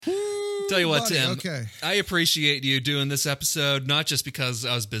Tell you what, buddy, Tim, okay. I appreciate you doing this episode, not just because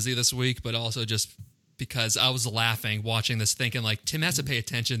I was busy this week, but also just because I was laughing watching this, thinking like Tim has to pay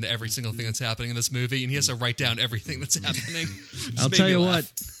attention to every single thing that's happening in this movie, and he has to write down everything that's happening. I'll tell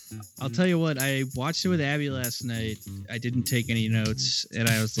you what. I watched it with Abby last night. I didn't take any notes, and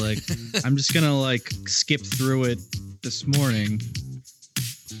I was like, I'm just gonna like skip through it this morning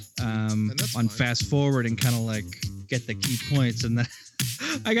on fast forward and kind of like get the key points. And then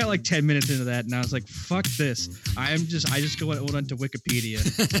I got like 10 minutes into that, and I was like, fuck this. I just went on to Wikipedia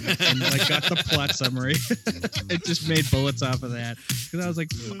and like got the plot summary. It just made bullets off of that because I was like,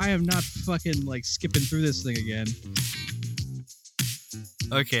 I am not fucking like skipping through this thing again.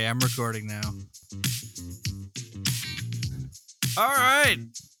 Okay, I'm recording now. All right.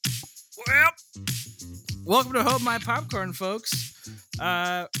 Well, welcome to Hold My Popcorn, folks.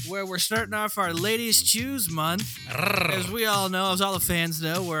 Where we're starting off our Ladies Choose Month. As we all know, as all the fans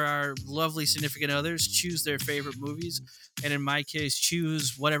know, where our lovely significant others choose their favorite movies, and in my case,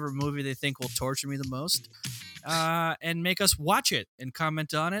 choose whatever movie they think will torture me the most, and make us watch it and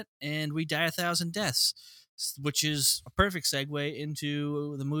comment on it, and we die 1,000 deaths. Which is a perfect segue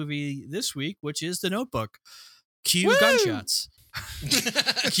into the movie this week, which is The Notebook. Cue Woo! Gunshots.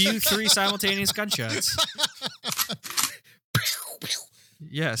 Cue 3 simultaneous gunshots.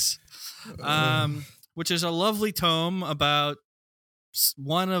 Yes. Which is a lovely tome about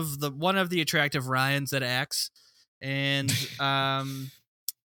one of the attractive Ryans that acts, and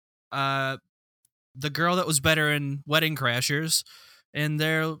the girl that was better in Wedding Crashers, and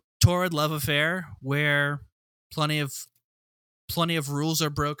their torrid love affair where plenty of rules are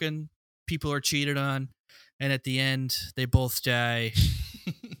broken, people are cheated on, and at the end they both die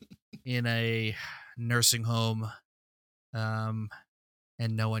in a nursing home, and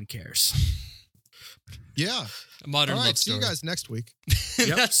no one cares. Yeah. A modern All right, love see story. you guys next week.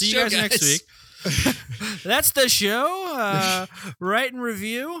 Yep. See you guys next week. That's the show. Write and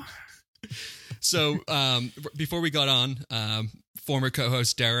review. So before we got on, former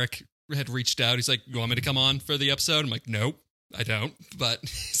co-host Derek had reached out. He's like, you want me to come on for the episode? I'm like, nope, I don't. But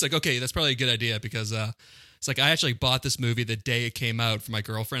he's like, okay, that's probably a good idea because it's like I actually bought this movie the day it came out for my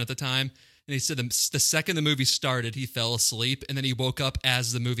girlfriend at the time. And he said the second the movie started, he fell asleep and then he woke up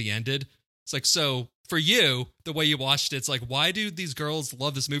as the movie ended. It's like, so for you, the way you watched it, it's like, why do these girls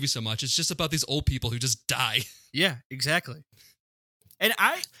love this movie so much? It's just about these old people who just die. Yeah, exactly. And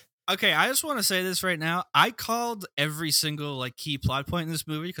I just want to say this right now. I called every single like key plot point in this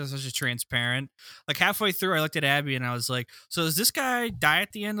movie because I was just transparent. Like halfway through, I looked at Abby and I was like, "So does this guy die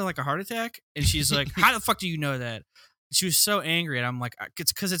at the end of like a heart attack?" And she's like, "How the fuck do you know that?" She was so angry, and I'm like,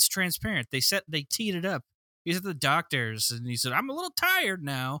 "It's because it's transparent. They teed it up. He's at the doctor's, and he said, I'm a little tired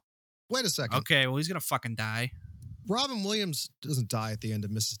now." Wait a second. Okay, well he's gonna fucking die. Robin Williams doesn't die at the end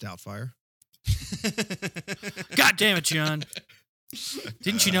of Mrs. Doubtfire. God damn it, John.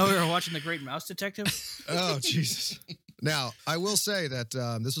 Didn't you know we were watching The Great Mouse Detective? Oh, Jesus. Now, I will say that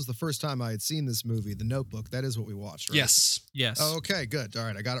this was the first time I had seen this movie, The Notebook. That is what we watched, right? Yes. Yes. Oh, okay, good. All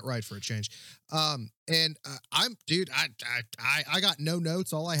right, I got it right for a change. And I got no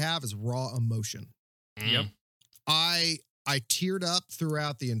notes. All I have is raw emotion. Yep. I teared up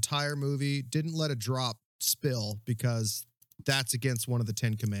throughout the entire movie. Didn't let a drop spill because that's against one of the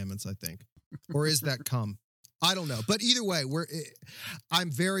 10 Commandments, I think. Or is that come? I don't know. But either way,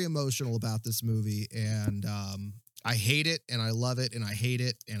 I'm very emotional about this movie, and I hate it, and I love it, and I hate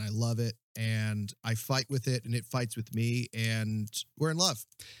it, and I love it, and I fight with it, and it fights with me, and we're in love.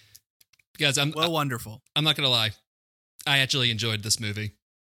 Guys, Wonderful. I'm not going to lie. I actually enjoyed this movie.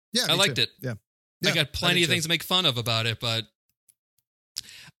 Yeah, I liked too. it. Yeah. I got plenty of too. things to make fun of about it, but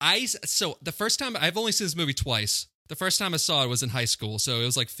so the first time, I've only seen this movie twice. The first time I saw it was in high school, so it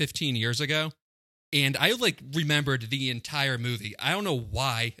was like 15 years ago. And I like remembered the entire movie. I don't know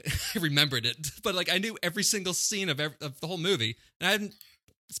why I remembered it, but like I knew every single scene of the whole movie. And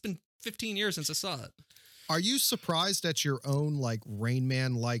it's been 15 years since I saw it. Are you surprised at your own like Rain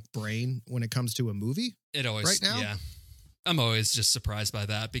Man-like brain when it comes to a movie? It always, right now? Yeah. I'm always just surprised by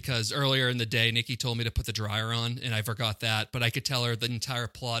that because earlier in the day, Nikki told me to put the dryer on and I forgot that, but I could tell her the entire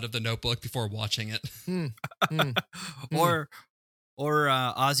plot of The Notebook before watching it. Or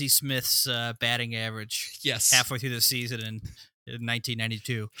Ozzie Smith's batting average. Yes. Halfway through the season in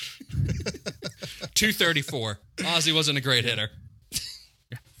 1992. 234. Ozzie wasn't a great hitter.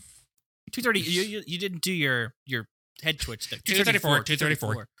 230. You didn't do your head twitch thing. 234.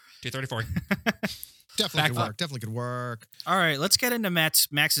 234. Definitely could work. All right, let's get into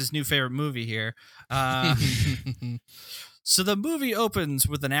Max's new favorite movie here. So the movie opens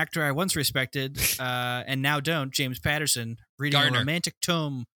with an actor I once respected and now don't, James Patterson, reading Gardner. a romantic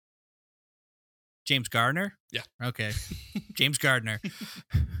tome. James Garner? Yeah. Okay. James Gardner.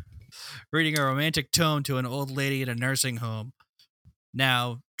 Reading a romantic tome to an old lady in a nursing home.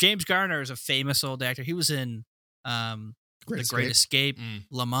 Now, James Garner is a famous old actor. He was in The Great Escape,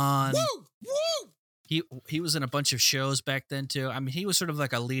 Le Mans. Woo! Woo! He was in a bunch of shows back then too. I mean, he was sort of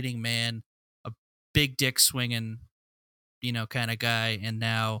like a leading man, a big dick swinging, kind of guy, and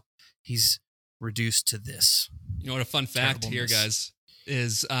now he's reduced to this. You know what? A fun fact here, Terribleness. guys,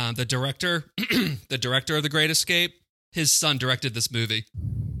 is the director, the director of The Great Escape. His son directed this movie.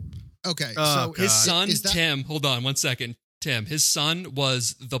 Okay, Oh, so God. His son, is that- Tim. Hold on 1 second. Tim, his son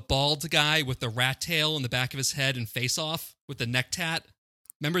was the bald guy with the rat tail in the back of his head and Face Off with the neck tat.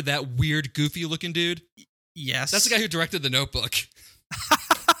 Remember that weird, goofy looking dude? Yes. That's the guy who directed The Notebook.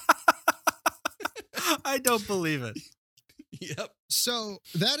 I don't believe it. Yep. So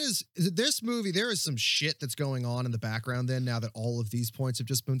that is this movie. There is some shit that's going on in the background. Then now that all of these points have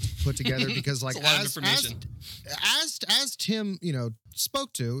just been put together, because like It's a lot of information. as Tim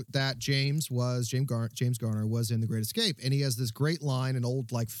spoke to, that James Garner was in The Great Escape, and he has this great line, an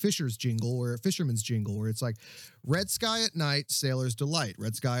old like fisherman's jingle where it's like, red sky at night, sailor's delight.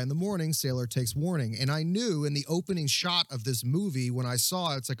 Red sky in the morning, sailor takes warning. And I knew in the opening shot of this movie, when I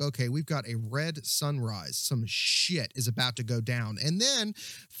saw it, it's like, okay, we've got a red sunrise. Some shit is about to go down. And then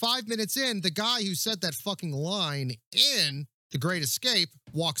 5 minutes in, the guy who said that fucking line in The Great Escape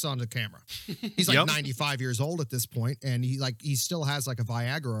walks onto camera. He's like Yep. 95 years old at this point, and he still has like a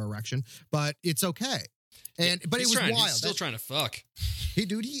Viagra erection, but it's okay. But it was wild. He's still trying to fuck. He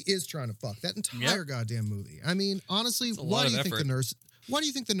is trying to fuck that entire goddamn movie. I mean, honestly, It's a why lot do you of think effort. why do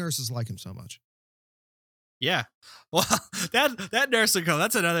you think the nurses like him so much? Yeah. Well, that nursing home,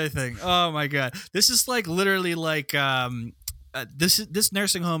 that's another thing. Oh my God. This is like literally like this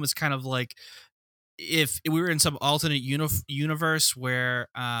nursing home is kind of like if we were in some alternate universe where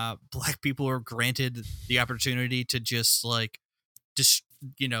black people were granted the opportunity to just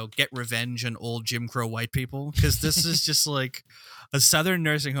get revenge on old Jim Crow white people, because this is just like a southern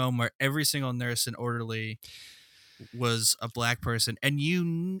nursing home where every single nurse and orderly was a black person,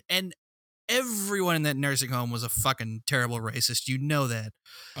 and everyone in that nursing home was a fucking terrible racist. You know that.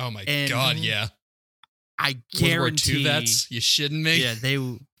 Oh my And- God, yeah. I World War guarantee. II vets? You shitting me? Yeah, they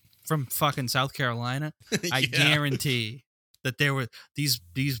from fucking South Carolina. I Yeah. guarantee that there were these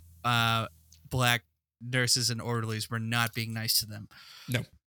black nurses and orderlies were not being nice to them.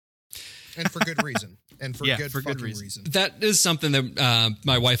 And for good reason. And for Yeah, good for good fucking reason. reason. That is something that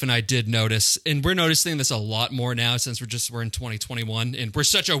my wife and I did notice, and we're noticing this a lot more now since we're in 2021, and we're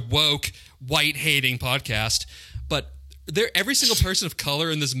such a woke, white-hating podcast. But every single person of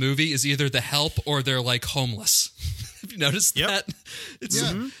color in this movie is either the help or they're like homeless. Have you noticed Yep. that? It's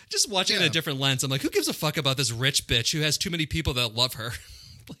Yeah. just watching it in Yeah. a different lens. I'm like, who gives a fuck about this rich bitch who has too many people that love her?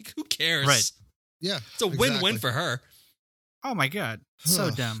 Like, who cares? Right. Yeah. It's a win-win exactly. for her. Oh my God, so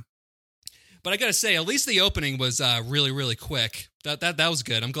Ugh. dumb. But I gotta say, at least the opening was really, really quick. That was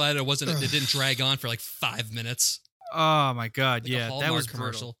good. I'm glad it didn't drag on for like 5 minutes. Oh my God, Like a yeah, that Hallmark was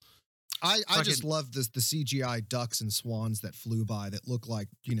brutal. I just Fucking- love the CGI ducks and swans that flew by that looked like,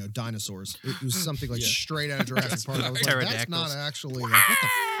 dinosaurs. It was something like Yeah. straight out of Jurassic Park. I was like, that's Pterodactyls. not actually like, what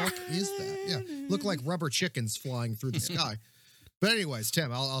the fuck is that? Yeah. Looked like rubber chickens flying through the sky. But anyways,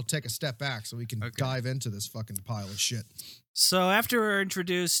 Tim, I'll take a step back so we can Okay. dive into this fucking pile of shit. So after we're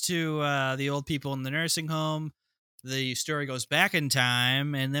introduced to the old people in the nursing home, the story goes back in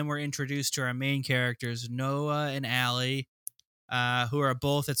time, and then we're introduced to our main characters, Noah and Allie, who are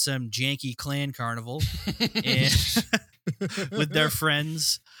both at some janky clan carnival and with their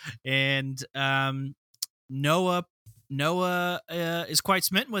friends. And Noah is quite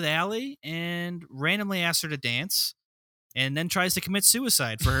smitten with Allie and randomly asks her to dance, and then tries to commit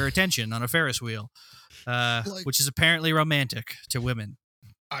suicide for her attention on a Ferris wheel, which is apparently romantic to women.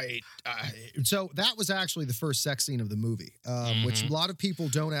 So that was actually the first sex scene of the movie, which a lot of people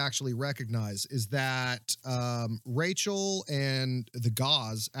don't actually recognize, is that Rachel and the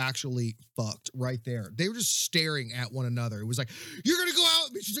Gauze actually fucked right there. They were just staring at one another. It was like, you're going to go out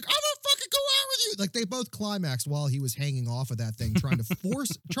with me. She's like, I'm going to fucking go out with you. Like they both climaxed while he was hanging off of that thing, trying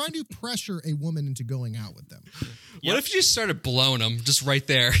to pressure a woman into going out with them. What if you just started blowing them just right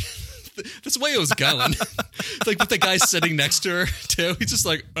there? That's the way it was going. Like with the guy sitting next to her too. He's just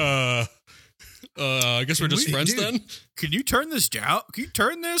like, I guess we're just friends dude. then. Can you turn this down? Can you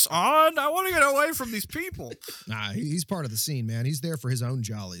turn this on? I want to get away from these people. Nah, he's part of the scene, man. He's there for his own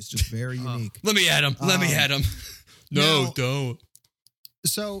jollies, just very unique. Let me at him. Let me at him. No, Now- don't.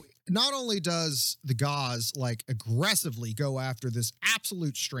 So not only does the Gauze like aggressively go after this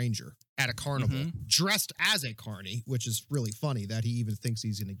absolute stranger at a carnival dressed as a carny, which is really funny that he even thinks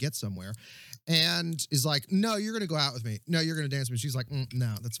he's going to get somewhere, and is like, no, you're going to go out with me. No, you're going to dance with me. She's like,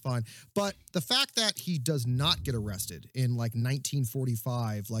 no, that's fine. But the fact that he does not get arrested in like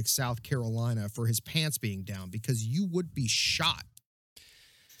 1945, like South Carolina, for his pants being down, because you would be shot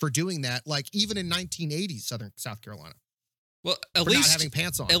for doing that, like even in 1980s South Carolina. Well, for not having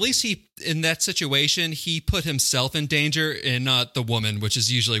pants on. At least he, in that situation, he put himself in danger and not the woman, which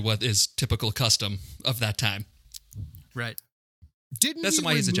is usually what is typical custom of that time. Right. Didn't That's he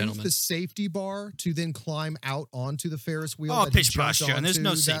why he's a remove gentleman. the safety bar to then climb out onto the Ferris wheel? Oh, that he pitch jumped posh, John. There's no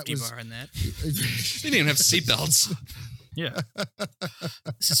onto? That safety was- bar in that. They didn't even have seatbelts. Yeah.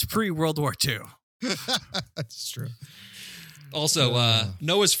 This is pre-World War II. That's true. Also,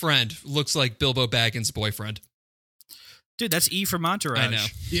 Noah's friend looks like Bilbo Baggins' boyfriend. Dude, that's E from Entourage. I know.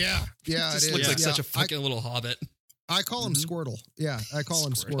 Yeah, yeah, Just it looks is. like Yeah. such a fucking little hobbit. I call him Squirtle. Yeah, I call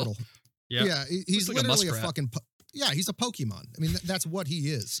him Squirtle. Squirtle. Yep. Yeah, he's Looks like a literally a muskrat. fucking. Yeah, he's a Pokemon. I mean, that's what he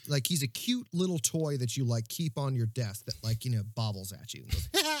is. Like, he's a cute little toy that you like keep on your desk that like bobbles at you,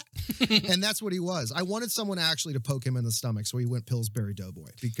 and, goes, and that's what he was. I wanted someone actually to poke him in the stomach, so he went Pillsbury Doughboy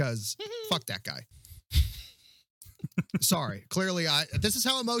because fuck that guy. Sorry, clearly this is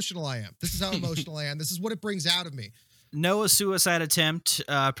how emotional I am. This is how emotional I am. This is what it brings out of me. Noah's suicide attempt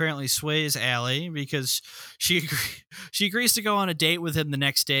apparently sways Allie because she agrees to go on a date with him the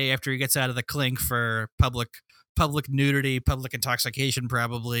next day after he gets out of the clink for public nudity, public intoxication,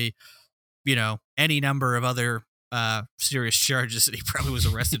 probably, any number of other serious charges that he probably was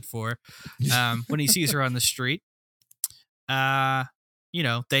arrested for. When he sees her on the street,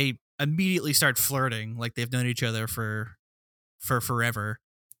 they immediately start flirting like they've known each other for forever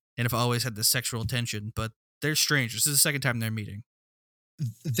and have always had this sexual tension, but they're strangers. This is the second time they're meeting.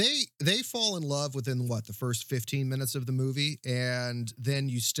 They fall in love within the first 15 minutes of the movie, and then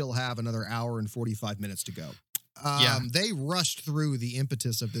you still have another hour and 45 minutes to go. They rushed through the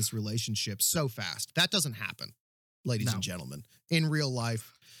impetus of this relationship so fast. That doesn't happen, ladies and gentlemen, in real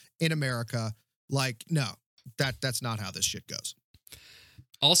life, in America. Like, no, that's not how this shit goes.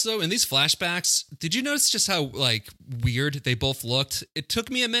 Also, in these flashbacks, did you notice just how like weird they both looked? It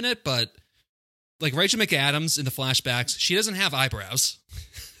took me a minute, but like Rachel McAdams in the flashbacks, she doesn't have eyebrows.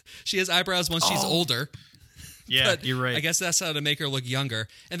 She has eyebrows once she's older. Yeah, But you're right. I guess that's how to make her look younger.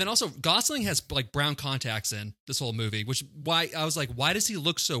 And then also Gosling has like brown contacts in this whole movie, which why I was like, why does he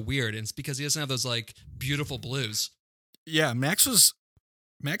look so weird? And it's because he doesn't have those like beautiful blues. Yeah, Max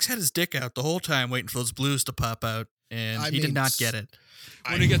had his dick out the whole time waiting for those blues to pop out, and he did not get it.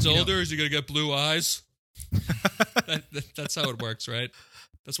 When he gets older, is he gonna get blue eyes? That's how it works, right?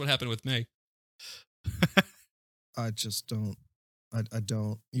 That's what happened with me. I just don't. I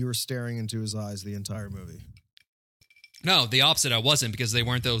don't. You were staring into his eyes the entire movie. No, the opposite. I wasn't, because they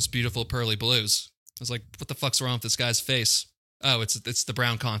weren't those beautiful pearly blues. I was like, what the fuck's wrong with this guy's face? Oh, it's the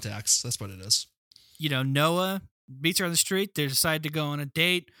brown contacts. That's what it is. Noah meets her on the street. They decide to go on a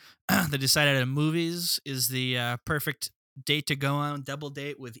date. They decided at movies is the perfect date to go on. Double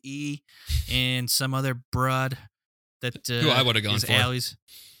date with E and some other broad that Who I would've gone is for. Allie's.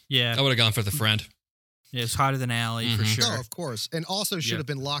 Yeah, I would have gone for the friend. yeah, it's hotter than Allie for Mhm. sure. No, of course. And also should Yeah. have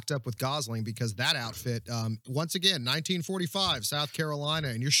been locked up with Gosling because that outfit, once again, 1945, South Carolina,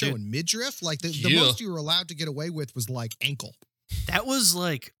 and you're showing midriff. Like the Yeah. most you were allowed to get away with was like ankle. That was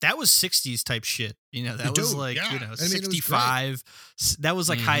 60s type shit. That was Dude, like, yeah. I mean, it was great. 65. That was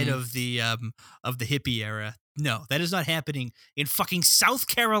like height Mhm. of the hippie era. No, that is not happening in fucking South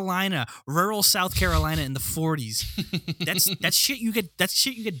Carolina, rural South Carolina in the 40s. That's shit you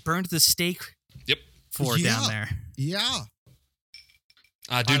get burned to the stake Yep. for Yeah. down there. Yeah.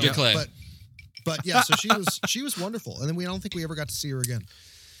 I do I don't know, declare. But yeah, so she was wonderful. And then I don't think we ever got to see her again.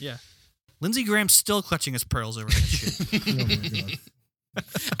 Yeah. Lindsey Graham's still clutching his pearls over that shit. Oh my God.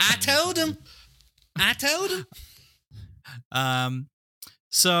 I told him.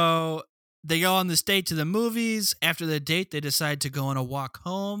 So they go on this date to the movies. After the date, they decide to go on a walk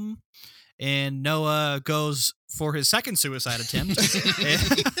home. And Noah goes for his second suicide attempt,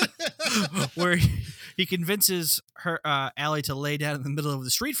 where he convinces her Allie to lay down in the middle of the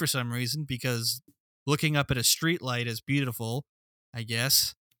street for some reason, because looking up at a street light is beautiful, I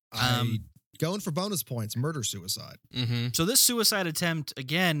guess. Going for bonus points, murder suicide. Mm-hmm. So this suicide attempt,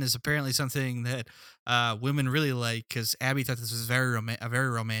 again, is apparently something that women really like, because Abby thought this was a very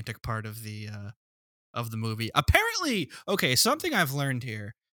romantic part of the movie. Apparently, okay, something I've learned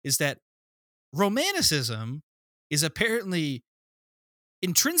here is that romanticism is apparently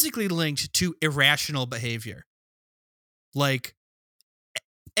intrinsically linked to irrational behavior. Like,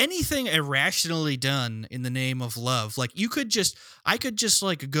 anything irrationally done in the name of love. Like I could just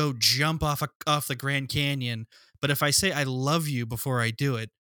like go jump off the Grand Canyon, but if I say I love you before I do it,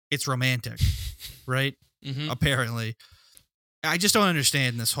 it's romantic, right? Mhm. Apparently. I just don't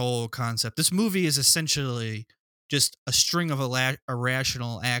understand this whole concept. This movie is essentially just a string of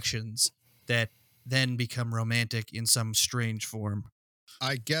irrational actions that then become romantic in some strange form.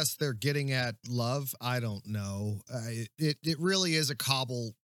 I guess they're getting at love. I don't know. It really is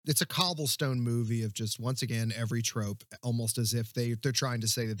it's a cobblestone movie of just, once again, every trope, almost as if they're trying to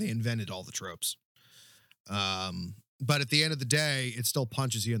say that they invented all the tropes. But at the end of the day, it still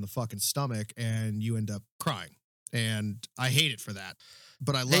punches you in the fucking stomach and you end up crying. And I hate it for that.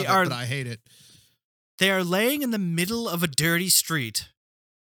 But I love it, but I hate it. They are laying in the middle of a dirty street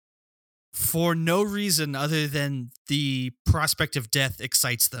for no reason other than the prospect of death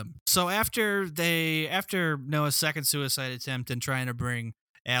excites them. So after Noah's second suicide attempt and trying to bring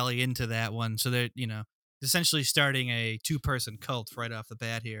Allie into that one, so they're, essentially starting a 2-person cult right off the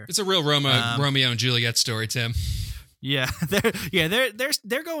bat here. It's a real Romeo and Juliet story, Tim. Yeah,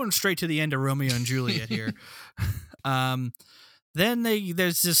 they're going straight to the end of Romeo and Juliet here. Then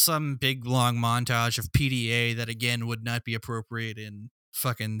there's just some big long montage of PDA that again would not be appropriate in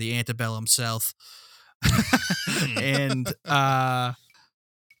fucking the antebellum South. And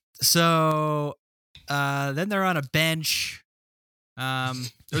so then they're on a bench. Oh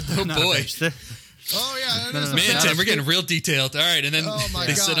boy. Oh yeah, Man, Tim, we're getting real detailed. All right, and then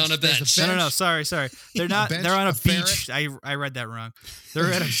they sit on a bench. No, sorry. They're not. They're on a beach. I read that wrong.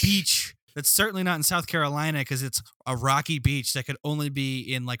 They're at a beach. That's certainly not in South Carolina because it's a rocky beach that could only be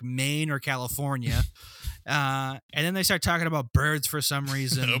in like Maine or California. And then they start talking about birds for some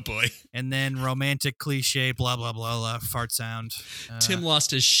reason. Oh boy! And then romantic cliche, blah blah blah blah, fart sound. Tim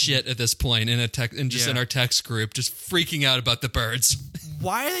lost his shit at this point in in our text group, just freaking out about the birds.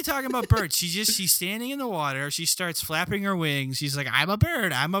 Why are they talking about birds? She's standing in the water. She starts flapping her wings. She's like, I'm a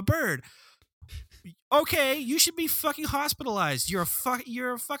bird. I'm a bird. Okay, you should be fucking hospitalized. You're a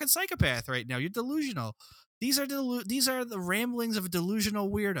fucking psychopath right now. You're delusional. These are the ramblings of a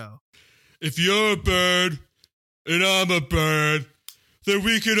delusional weirdo. If you're a bird and I'm a bird, then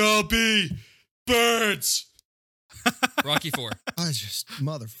we could all be birds. Rocky IV. I just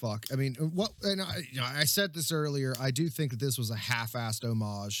motherfuck. I mean, what? And I said this earlier. I do think that this was a half-assed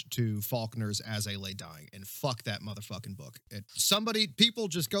homage to Faulkner's As I Lay Dying, and fuck that motherfucking book. People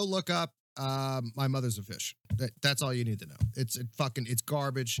just go look up My Mother's a Fish. That's all you need to know. It's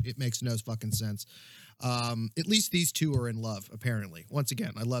garbage. It makes no fucking sense. At least these two are in love, apparently. Once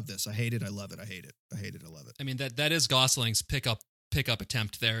again, I love this. I hate it. I love it. I hate it. I hate it. I love it. I mean, that is Gosling's pickup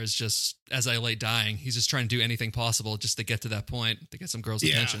attempt there is just As I Lay Dying. He's just trying to do anything possible just to get to that point, to get some girls'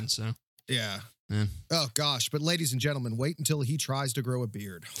 attention. So yeah. Yeah. Oh gosh, but ladies and gentlemen, wait until he tries to grow a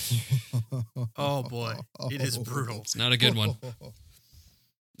beard. Oh boy, it is brutal. It's not a good one.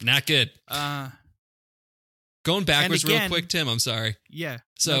 Not good. Going backwards real quick, Tim, I'm sorry. Yeah.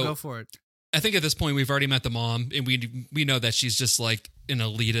 So go for it. I think at this point we've already met the mom, and we know that she's just like an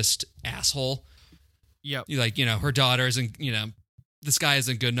elitist asshole. Yep. Like, her daughter isn't, this guy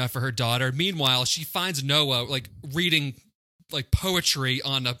isn't good enough for her daughter. Meanwhile, she finds Noah like reading like poetry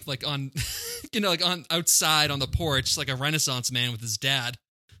on outside on the porch, like a Renaissance man with his dad.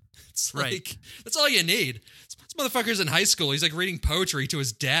 It's like, that's all you need. This motherfucker's in high school. He's like reading poetry to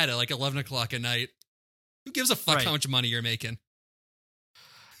his dad at like 11 o'clock at night. Who gives a fuck how much money you're making?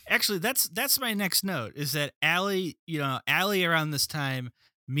 Actually, that's my next note is that Allie around this time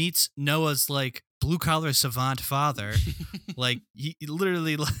meets Noah's like blue collar savant father. Like he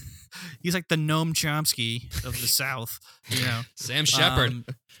literally, he's like the Noam Chomsky of the South, Sam Shepard.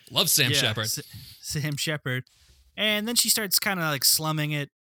 Love Sam Shepard. Sam Shepard. And then she starts kind of like slumming it,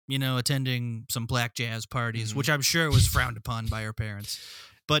 attending some black jazz parties, which I'm sure was frowned upon by her parents.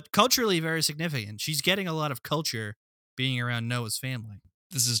 But culturally very significant. She's getting a lot of culture being around Noah's family.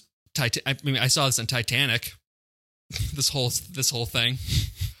 This is I mean, I saw this in Titanic. this whole thing.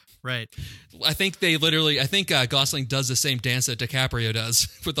 Right. I think Gosling does the same dance that DiCaprio does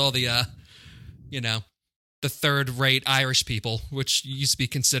with all the the third-rate Irish people, which used to be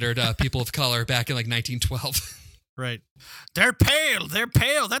considered people of color back in like 1912. Right. They're pale.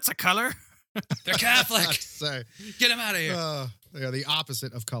 That's a color. They're Catholic. Get them out of here. Yeah, the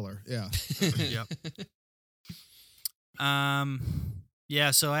opposite of color. Yeah. Yep.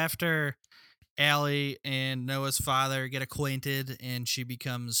 Yeah, so after Allie and Noah's father get acquainted and she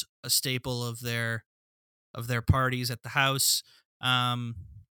becomes a staple of their parties at the house, then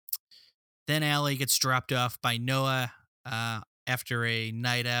Allie gets dropped off by Noah after a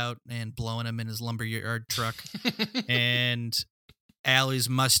night out and blowing him in his lumberyard truck. And Allie's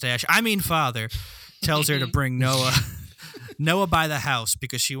mustache, father, tells her to bring Noah by the house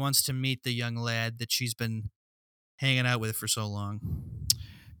because she wants to meet the young lad that she's been hanging out with for so long.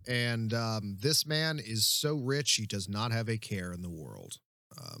 And this man is so rich, he does not have a care in the world.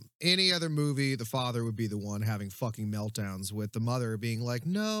 Any other movie, the father would be the one having fucking meltdowns with the mother being like,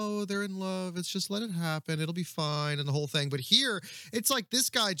 no, they're in love. It's just let it happen. It'll be fine and the whole thing. But here, it's like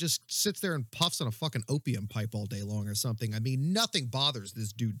this guy just sits there and puffs on a fucking opium pipe all day long or something. I mean, nothing bothers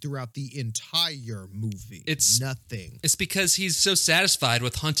this dude throughout the entire movie. It's nothing. It's because he's so satisfied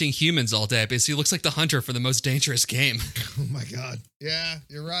with hunting humans all day because he looks like the hunter for the most dangerous game. Oh my God. Yeah,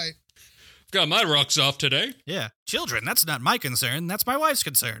 you're right. Got my rocks off today. Yeah. Children, that's not my concern. That's my wife's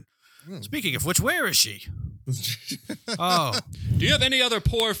concern. Speaking of which, where is she? Oh. Do you have any other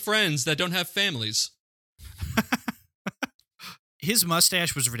poor friends that don't have families? His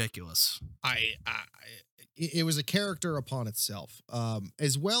mustache was ridiculous. It was a character upon itself,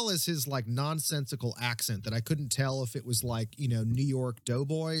 as well as his like nonsensical accent that I couldn't tell if it was like, New York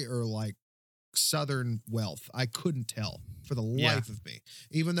doughboy or like Southern wealth. I couldn't tell for the life of me,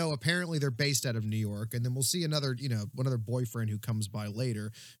 even though apparently they're based out of New York. And then we'll see another boyfriend who comes by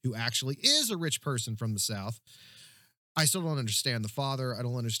later who actually is a rich person from the South. I still don't understand the father. I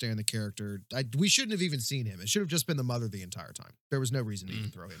don't understand the character. We shouldn't have even seen him. It should have just been the mother the entire time. There was no reason to even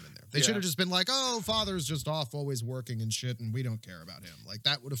throw him in there. They should have just been like, oh, father's just off always working and shit, and we don't care about him. Like,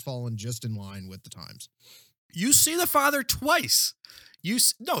 that would have fallen just in line with the times. You see the father twice.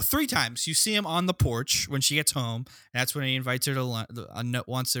 3 times. You see him on the porch when she gets home. That's when he invites her to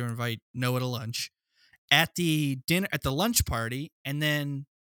wants to invite Noah to lunch. At the lunch party, and then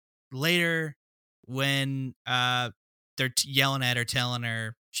later when they're yelling at her, telling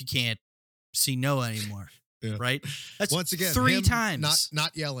her she can't see Noah anymore. Yeah. Right? That's once again 3 times.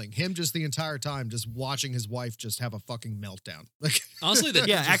 Not yelling. Him just the entire time, just watching his wife just have a fucking meltdown. Like honestly,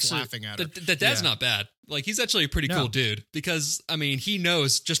 actually laughing at her. The dad's not bad. Like he's actually a pretty cool dude because I mean he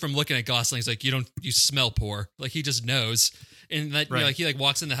knows just from looking at Gosling. He's like, you smell poor. Like he just knows, and that he like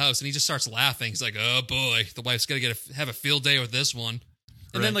walks in the house and he just starts laughing. He's like, oh boy, the wife's got to have a field day with this one.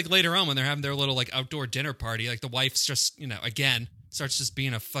 And then like later on when they're having their little like outdoor dinner party, like the wife's just again starts just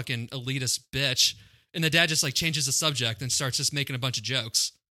being a fucking elitist bitch. And the dad just like changes the subject and starts just making a bunch of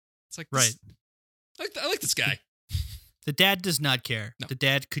jokes. It's like, I like this guy. The dad does not care. No. The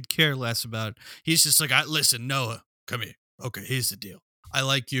dad could care less about. He's just like, listen, Noah, come here. Okay, here's the deal. I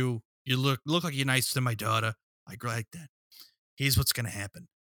like you. You look like you're nice to my daughter. I like that. Here's what's gonna happen.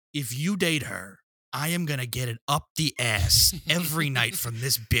 If you date her, I am gonna get it up the ass every night from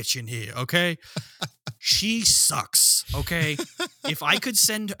this bitch in here. Okay, she sucks. Okay, if I could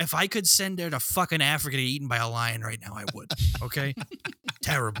send her to fucking Africa to get eaten by a lion right now, I would. Okay,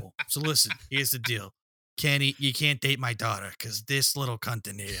 terrible. So listen, here's the deal. You can't date my daughter because this little cunt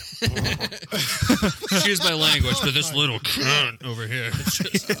in here. Excuse my language, but this little cunt over here.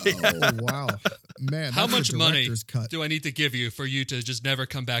 Oh wow, man! How much money do I need to give you for you to just never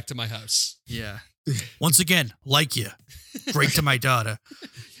come back to my house? Yeah. Once again, like you, great to my daughter.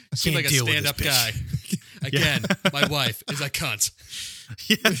 Seem like a stand-up guy. Again, my wife is a cunt.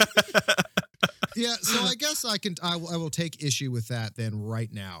 Yeah, so I guess I will take issue with that then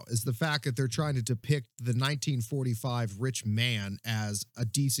right now, is the fact that they're trying to depict the 1945 rich man as a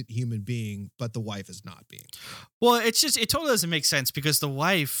decent human being, but the wife is not being. Well, it totally doesn't make sense because the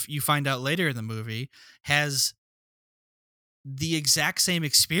wife, you find out later in the movie, has the exact same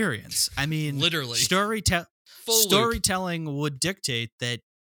experience. I mean, literally. Storytelling would dictate that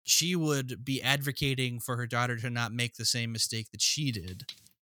she would be advocating for her daughter to not make the same mistake that she did.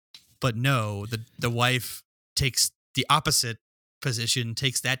 But no, the wife takes the opposite position,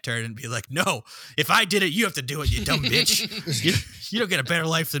 takes that turn and be like, no, if I did it, you have to do it, you dumb bitch. you don't get a better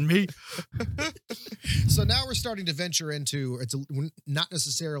life than me. So now we're starting to venture into, we're not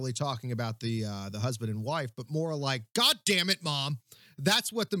necessarily talking about the husband and wife, but more like, God damn it, mom.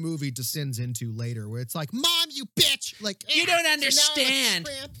 That's what the movie descends into later, where it's like, mom, you bitch. Like, you don't understand.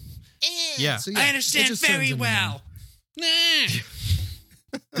 Yeah. So, I understand very well.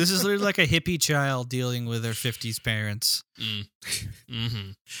 This is literally like a hippie child dealing with her 50s parents.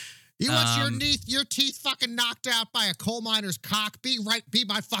 Mm-hmm. You want your teeth fucking knocked out by a coal miner's cock? Be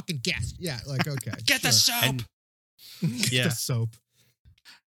my fucking guest. Yeah, like, okay. Get the soap. Get the soap.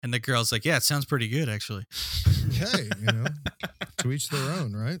 And the girl's like, yeah, it sounds pretty good, actually. Hey, to each their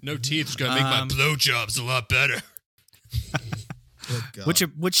own, right? No teeth is going to make my blowjobs a lot better.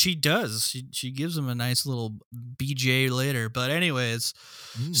 Which she does. She gives him a nice little BJ later. But anyways,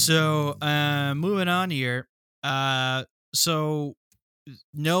 so moving on here. So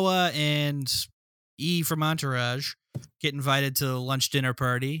Noah and E from Entourage get invited to the lunch dinner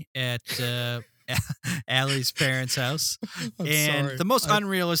party at Allie's parents' house. I'm And sorry. the most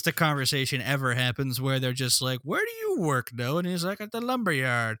unrealistic conversation ever happens where they're just like, "Where do you work, Noah?" And he's like, "At the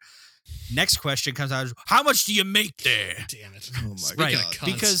lumberyard." Next question comes out, "How much do you make there?" Damn it. Oh my Speaking Right, of cunts,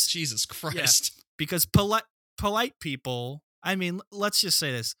 because- Jesus Christ. Because polite people, I mean, let's just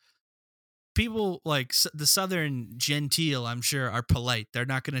say this. People like the Southern genteel, I'm sure, are polite. They're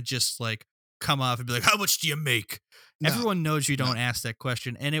not going to just like come off and be like, "How much do you make?" No. Everyone knows you don't ask that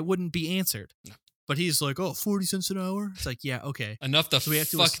question and it wouldn't be answered. No. But he's like, "Oh, 40 cents an hour?" It's like, yeah, okay. Enough to So we have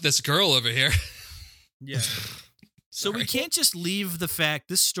to fuck this girl over here. Yeah. So we Sorry. can't just leave the fact,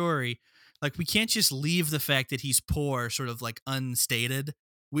 this story, like we can't just leave the fact that he's poor sort of like unstated.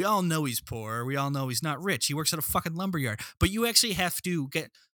 We all know he's poor. We all know he's not rich. He works at a fucking lumberyard. But you actually have to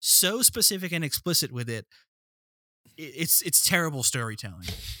get so specific and explicit with it. It's terrible storytelling.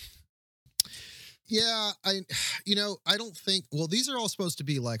 Yeah, I don't think. Well, these are all supposed to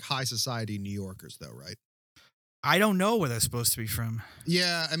be like high society New Yorkers, though, right? I don't know where they're supposed to be from.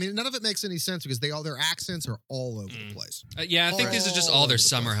 Yeah, I mean, none of it makes any sense because their accents are all over the place. Yeah, I think these are just all their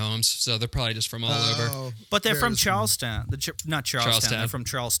summer homes, so they're probably just from all over. Oh, But they're from there's- Charlestown. Not Charlestown. Charlestown. They're from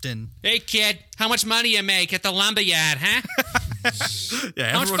Charleston. Hey, kid, how much money you make at the lumberyard, huh?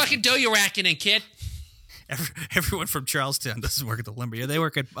 Yeah, How much fucking dough you racking in, kid? everyone from Charlestown doesn't work at the lumberyard. They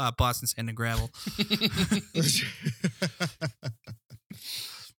work at Boston Sand and Gravel.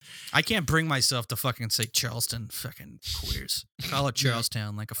 I can't bring myself to fucking say Charleston. Fucking queers. Call it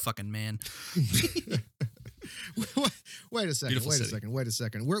Charlestown like a fucking man. Wait a second. Beautiful Wait city. a second. Wait a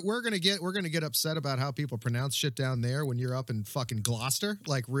second. We're gonna get upset about how people pronounce shit down there when you're up in fucking Gloucester.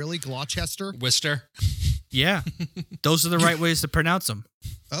 Like really, Gloucester? Worcester. Yeah, those are the right ways to pronounce them.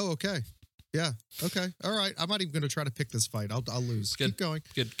 Oh, okay. Yeah. Okay. All right. I'm not even gonna try to pick this fight. I'll lose. Good. Keep going.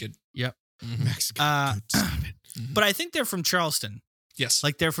 Good. Yep. Mexico. Good. Stop it. But I think they're from Charleston. Yes.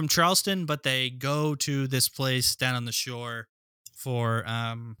 Like they're from Charleston, but they go to this place down on the shore for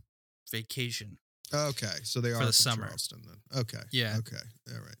vacation. Okay. So they are For the from summer. Charleston then. Okay. Yeah. Okay.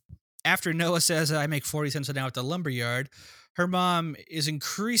 All right. After Noah says, "I make 40 cents an hour at the lumberyard," her mom is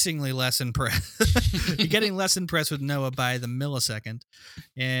increasingly less impressed. You're getting less impressed with Noah by the millisecond.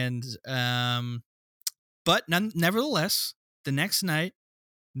 And, but nevertheless, the next night,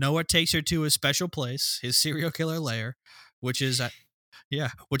 Noah takes her to his special place, his serial killer lair, which is a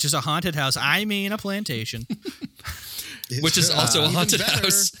haunted house. I mean, a plantation. Which is also a Even haunted better.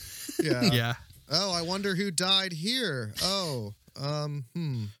 house. Yeah. Yeah. Oh, I wonder who died here. Oh,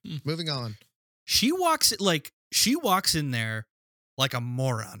 moving on. She walks in there like a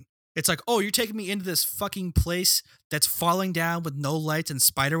moron. It's like, "Oh, you're taking me into this fucking place that's falling down with no lights and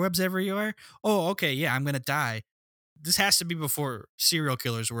spider webs everywhere? Oh, okay, yeah, I'm gonna die." This has to be before serial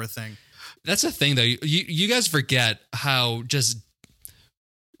killers were a thing. That's the thing, though. You guys forget how just...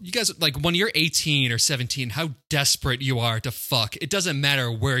 You guys, like, when you're 18 or 17, how desperate you are to fuck. It doesn't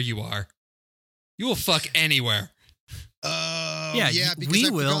matter where you are. You will fuck anywhere. Oh, Yeah, because we I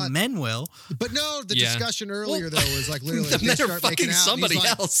will, forgot. men will. But no, the Yeah. discussion earlier Well, though was like literally the they men are start fucking making out, and somebody he's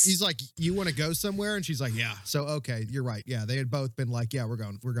like, else. He's like, "You want to go somewhere?" And she's like, "Yeah." So okay, you're right. Yeah, they had both been like, "Yeah, we're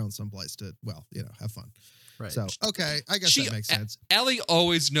going someplace to have fun." Right. So okay, I guess that makes sense. Ellie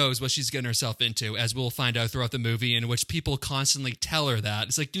always knows what she's getting herself into, as we'll find out throughout the movie, in which people constantly tell her that.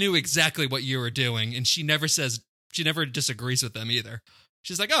 It's like, you knew exactly what you were doing, and she never disagrees with them either.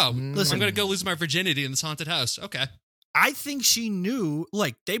 She's like, "Oh, Listen. I'm going to go lose my virginity in this haunted house." Okay. I think she knew,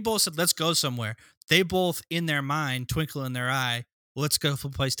 like, they both said, "Let's go somewhere." They both, in their mind, twinkle in their eye, "Let's go to a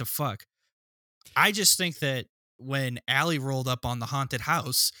place to fuck." I just think that when Allie rolled up on the haunted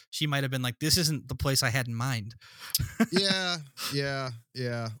house, she might have been like, "This isn't the place I had in mind." Yeah.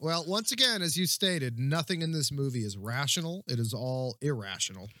 Well, once again, as you stated, nothing in this movie is rational. It is all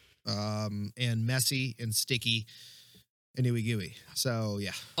irrational, and messy and sticky and ooey gooey. So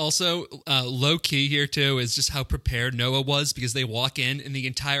yeah. Also, low key here too is just how prepared Noah was, because they walk in and the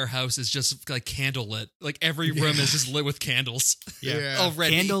entire house is just like candle lit. Like every room is just lit with candles. Yeah.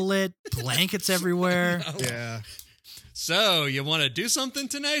 Already. Candle lit, blankets everywhere. Yeah. So, you want to do something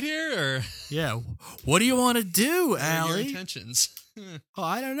tonight here, or Yeah. What do you want to do, what are your Allie? intentions? Oh,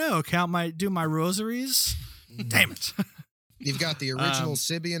 I don't know. Do my rosaries. Damn it. You've got the original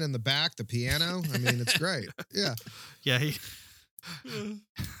Sibian in the back, the piano. I mean, it's great. Yeah. Yeah.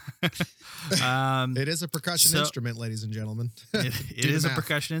 It is a percussion So- instrument, ladies and gentlemen. It Do the is a math.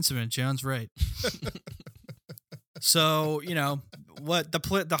 percussion instrument. John's right. So, what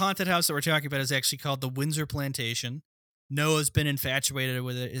the haunted house that we're talking about is actually called the Windsor Plantation. Noah's been infatuated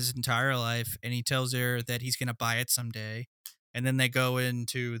with it his entire life, and he tells her that he's going to buy it someday. and then they go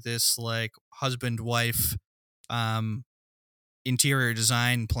into this like husband-wife interior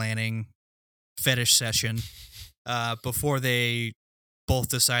design planning fetish session before they both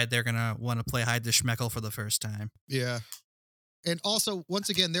decide they're gonna want to play hide the schmeckle for the first time. Yeah. And also, once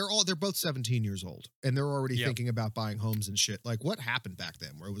again, they're both 17 years old, and they're already Yep. thinking about buying homes and shit. Like, what happened back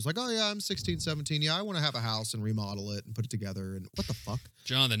then where it was like, oh yeah, I'm 16, 17. Yeah, I want to have a house and remodel it and put it together. And what the fuck?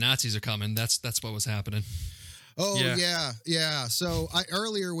 John, the Nazis are coming. That's what was happening. Oh Yeah. yeah. So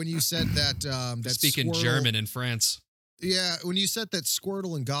earlier when you said that that Speaking Squirtle- German in France. Yeah, when you said that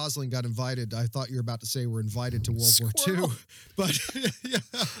Squirtle and Gosling got invited, I thought you were about to say we're invited to World War II. Squirtle. But yeah.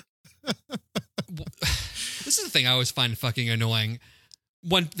 This is the thing I always find fucking annoying.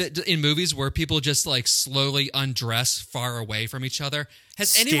 In movies where people just like slowly undress far away from each other.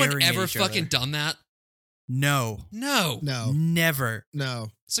 Has anyone Staring at ever each fucking other. done that? No, No. No, never. no.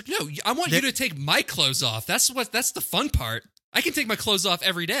 It's like, no, I want you to take my clothes off. That's the fun part. I can take my clothes off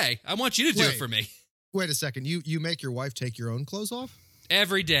every day. I want you to do it Wait. for me. Wait a second. You make your wife take your own clothes off?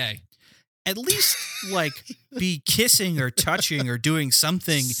 Every day. At least like be kissing or touching or doing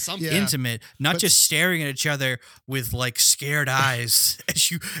something Something. Yeah. intimate, not But- just staring at each other with like scared eyes as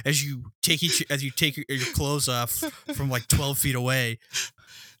you take your clothes off from like 12 feet away.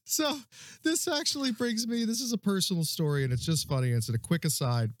 So this actually brings me, this is a personal story and it's just funny. It's a quick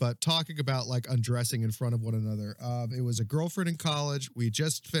aside, but talking about like undressing in front of one another. It was a girlfriend in college. We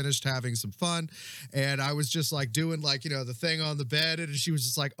just finished having some fun and I was just like doing like, the thing on the bed and she was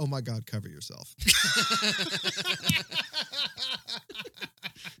just like, oh my God, cover yourself.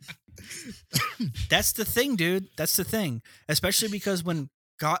 That's the thing, dude. That's the thing. Especially because when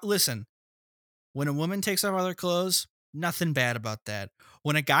a woman takes off all her clothes, nothing bad about that.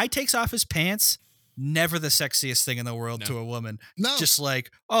 When a guy takes off his pants, never the sexiest thing in the world No. to a woman. No, Just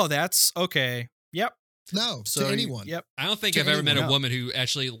like, oh, that's okay. Yep. no, So to anyone. Yep. I don't think To I've ever met a anyone. woman who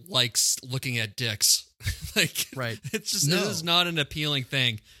actually likes looking at dicks. Like, Right. it's just, No. it is not an appealing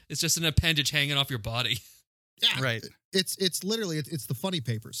thing. It's just an appendage hanging off your body. Yeah, Right. It's literally, it's the funny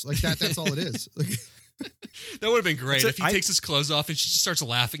papers. Like that's all it is. Like, That would have been great That's if he takes his clothes off and she just starts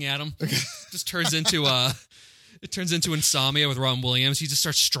laughing at him. Just turns into it turns into Insomnia with Robin Williams. He just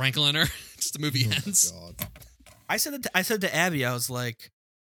starts strangling her. Just the movie oh ends. my God. I said to Abby, I was like,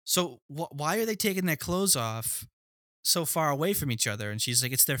 so why are they taking their clothes off so far away from each other? And she's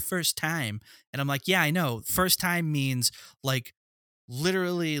like, it's their first time. And I'm like, yeah, I know. First time means like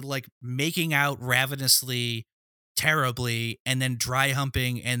literally like making out ravenously, terribly, and then dry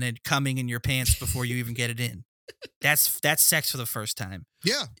humping and then coming in your pants before you even get it in. That's sex for the first time.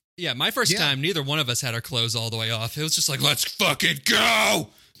 Yeah. Yeah, my first Yeah. time, neither one of us had our clothes all the way off. It was just like, let's fucking go.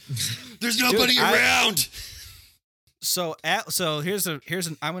 There's nobody around. So here's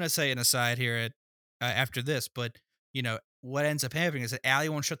an I'm gonna say an aside here at after this, but what ends up happening is that Allie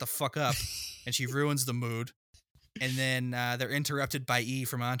won't shut the fuck up, and she ruins the mood, and then they're interrupted by E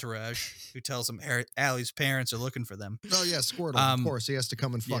from Entourage, who tells them Allie's parents are looking for them. Oh yeah, Squirtle. Of course, he has to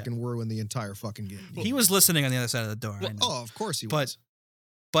come and yeah. fucking ruin the entire fucking game. He was listening on the other side of the door. I know. Oh, of course he But- was.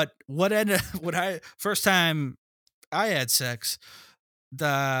 But first time I had sex,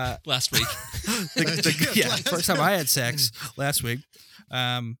 Last week. first time I had sex last week,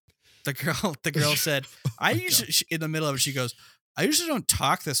 the girl said, I usually in the middle of it, she goes, I usually don't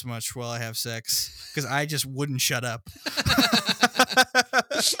talk this much while I have sex because I just wouldn't shut up.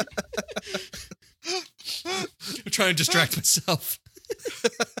 I'm trying to distract myself.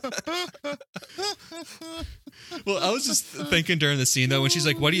 Well, I was just thinking during the scene though, when she's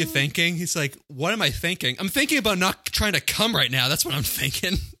like, "What are you thinking?" He's like, "What am I thinking? I'm thinking about not trying to come right now. That's what I'm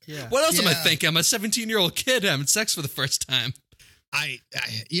thinking. Yeah. What else am I Yeah. thinking? I'm a 17-year-old kid having sex for the first time." I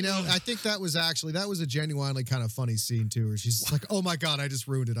think that was a genuinely kind of funny scene too, where she's like, "Oh my God, I just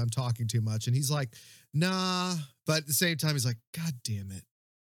ruined it. I'm talking too much," and he's like, "Nah," but at the same time, he's like, "God damn it."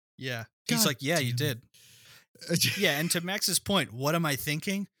 Yeah. He's God like, yeah, you damn did. Yeah. And to Max's point, what am I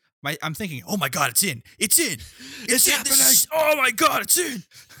thinking? I'm thinking, oh my God, it's in. It's in. It's in. Oh my God, it's in.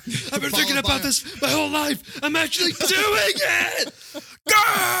 I've been Followed thinking by about a- this my whole life. I'm actually doing it.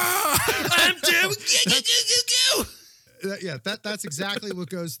 I'm doing it. Yeah, that's exactly what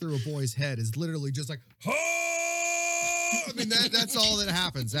goes through a boy's head. Is literally just like, "Oh!" I mean, that's all that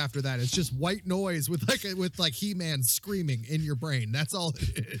happens after that. It's just white noise with like He-Man screaming in your brain. That's all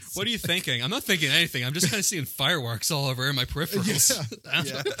it is. What are you thinking? I'm not thinking anything. I'm just kind of seeing fireworks all over in my peripherals.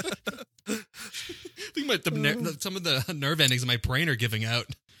 Yeah. I think some of the nerve endings in my brain are giving out.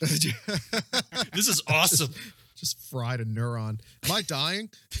 This is awesome. Just fried a neuron. Am I dying?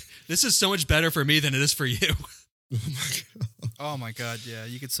 This is so much better for me than it is for you. Oh my God, yeah,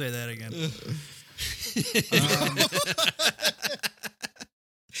 you could say that again. Um,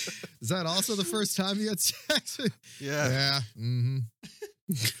 Is that also the first time you had sex? Yeah. Mm-hmm.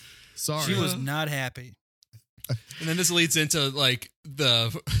 Sorry. She was not happy. And then this leads into like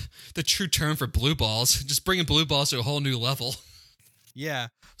the true term for blue balls, just bringing blue balls to a whole new level. Yeah.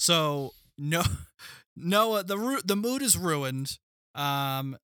 So Noah, the mood is ruined.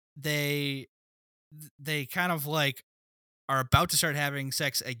 They kind of like are about to start having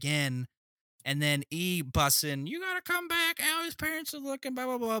sex again, and then E busts in. You gotta come back. Allie's parents are looking. Blah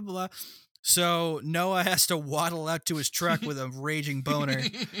blah blah blah. So Noah has to waddle out to his truck with a raging boner,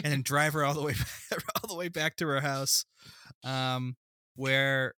 and then drive her all the way back to her house,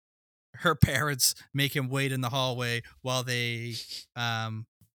 where her parents make him wait in the hallway while they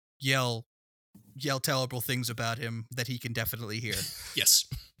yell terrible things about him that he can definitely hear Yes.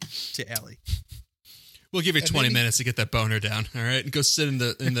 to Allie. We'll give you And 20 then he- minutes to get that boner down, all right? And go sit in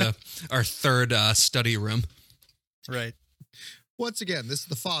the our third study room. Right. Once again, this is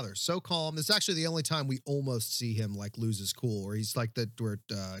the father, so calm. This is actually the only time we almost see him like lose his cool, where he's like where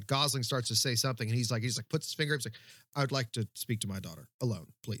Gosling starts to say something, and he's like puts his finger up, he's like, "I would like to speak to my daughter alone,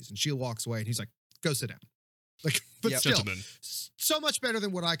 please." And she walks away, and he's like, "Go sit down." Like, but Yep. still, Gentlemen. so much better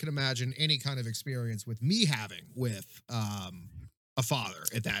than what I can imagine any kind of experience with me having with a father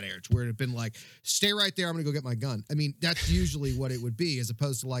at that age, where it'd been like, "Stay right there, I'm gonna go get my gun." I mean, that's usually what it would be, as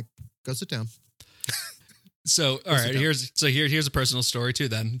opposed to like, "Go sit down." So, all right, here's a personal story too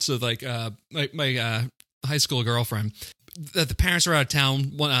then. So like my high school girlfriend, the parents were out of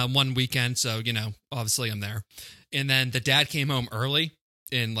town one weekend, so obviously I'm there. And then the dad came home early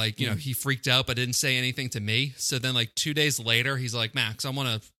and like, he freaked out but didn't say anything to me. So then like 2 days later, he's like, "Max, I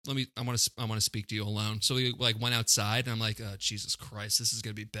want to speak to you alone." So we like went outside and I'm like, "Oh, Jesus Christ, this is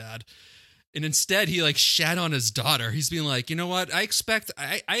going to be bad." And instead, he like shat on his daughter. He's being like, "You know what? I expect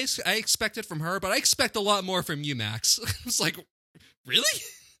it from her, but I expect a lot more from you, Max." I was like, "Really?"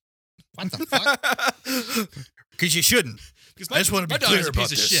 What the fuck? Because you shouldn't. Because I just wanna be my daughter's clear a piece about of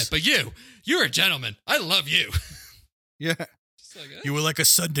this. shit, but you're a gentleman. I love you. Yeah. Just like, eh. You were like a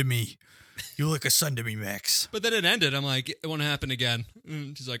son to me. You were like a son to me, Max. But then it ended. I'm like, "It won't happen again."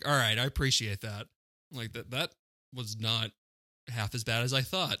 And she's like, "All right, I appreciate that." I'm like, that was not half as bad as I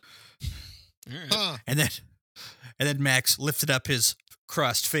thought. All right. Huh. And then Max lifted up his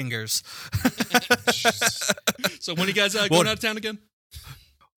crossed fingers. So when you guys going Well- out of town again?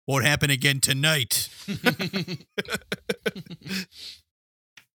 Won't happen again tonight.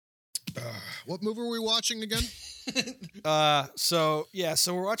 What movie were we watching again? So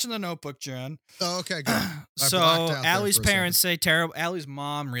we're watching The Notebook, John. Oh, okay, good. So blacked out there Allie's for a second. parents say terrible. Allie's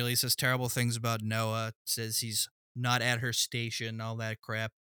mom really says terrible things about Noah. Says he's not at her station, all that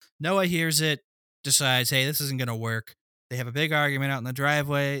crap. Noah hears it, decides, hey, this isn't gonna work. They have a big argument out in the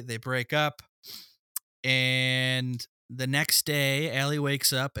driveway. They break up, and the next day, Allie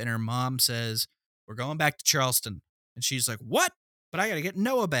wakes up and her mom says, "We're going back to Charleston," and she's like, "What? But I gotta get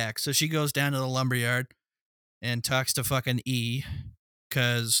Noah back." So she goes down to the lumberyard and talks to fucking E,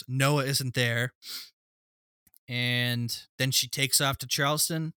 because Noah isn't there. And then she takes off to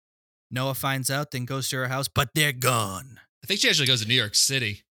Charleston. Noah finds out, then goes to her house, but they're gone. I think she actually goes to New York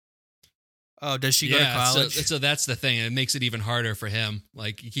City. Oh, does she go to college? So that's the thing, and it makes it even harder for him.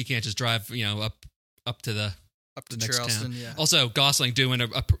 Like he can't just drive, up to the Up to next Charleston, town. yeah. Also, Gosling doing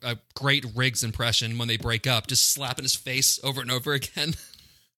a great Riggs impression when they break up, just slapping his face over and over again.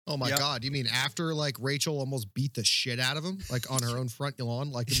 Oh my Yep. God! You mean after like Rachel almost beat the shit out of him, like on her own front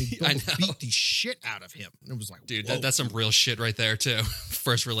lawn? Like I mean, I almost know. beat the shit out of him. It was like, Dude, whoa. that's some real shit right there too.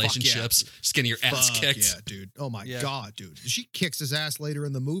 First relationships, just getting your ass Fuck kicked. yeah, dude. Oh my Yeah. God, dude. She kicks his ass later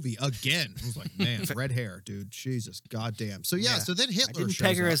in the movie again. I was like, man, red hair, dude. Jesus, goddamn. So yeah, Yeah. so then I Hitler didn't shows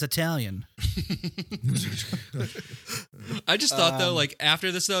peg her up. as Italian. I just thought though, Um, like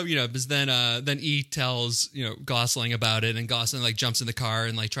after this though, because then E tells Gosling about it, and Gosling like jumps in the car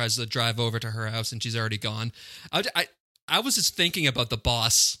and like tries to drive over to her house, and she's already gone. I was just thinking about the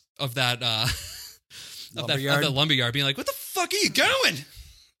boss of that of Lumberyard? the lumberyard, being like, "What the fuck are you going?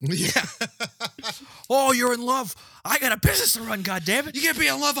 Yeah. Oh, you're in love. I got a business to run, goddammit. You can't be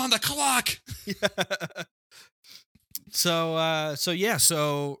in love on the clock." So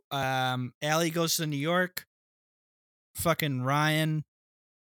Allie goes to New York. Fucking Ryan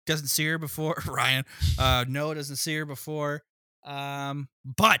doesn't see her before. Noah doesn't see her before.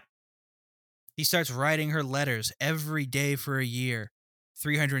 But he starts writing her letters every day for a year.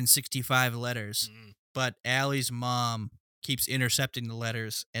 365 letters. But Allie's mom keeps intercepting the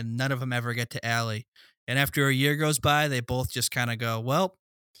letters, and none of them ever get to Allie. And after a year goes by, they both just kind of go, well,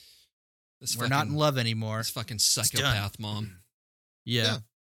 This we're not in love anymore. This fucking done. psychopath mom. Yeah. Yeah.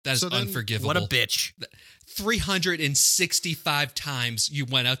 That is So then, unforgivable. What a bitch. 365 times you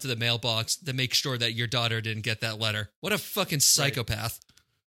went out to the mailbox to make sure that your daughter didn't get that letter. What a fucking psychopath.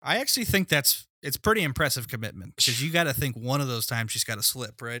 I actually think it's pretty impressive commitment because you got to think one of those times she's got to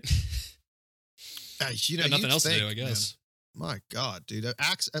slip, right? Got nothing you'd else to think, do, I guess. man. My God, dude.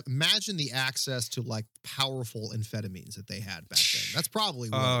 Imagine the access to like powerful amphetamines that they had back then. That's probably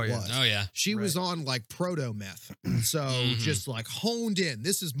what Oh, it yeah. was. Oh, yeah. She was on like proto meth. So just like honed in.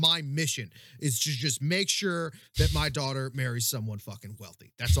 This is my mission is to just make sure that my daughter marries someone fucking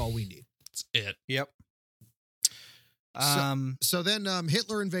wealthy. That's all we need. That's it. Yep. So then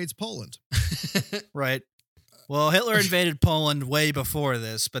Hitler invades Poland. Right. Well, Hitler invaded Poland way before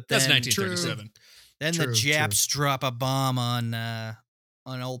this, but then That's 1937. then True, the Japs drop a bomb on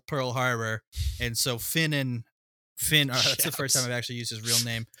old Pearl Harbor, and so Finn. That's the first time I've actually used his real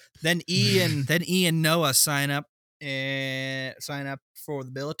name. Then Ian Noah sign up for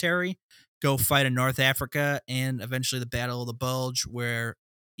the military, go fight in North Africa, and eventually the Battle of the Bulge, where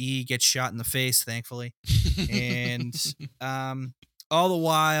E gets shot in the face, thankfully, and all the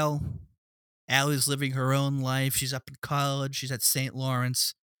while, Allie's living her own life. She's up in college. She's at St.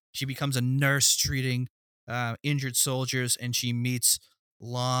 Lawrence. She becomes a nurse treating injured soldiers, and she meets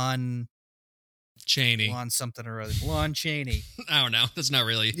Lon something or other. Lon Chaney. I don't know. That's not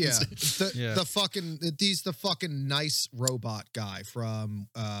really. Yeah. Yeah. The fucking nice robot guy from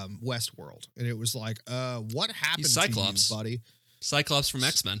Westworld. And it was like, what happened He's Cyclops. to you, buddy? Cyclops from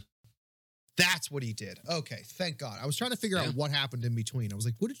X-Men. That's what he did. Okay, thank God. I was trying to figure Yeah. out what happened in between. I was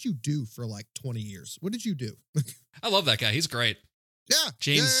like, what did you do for like 20 years? What did you do? I love that guy. He's great. Yeah.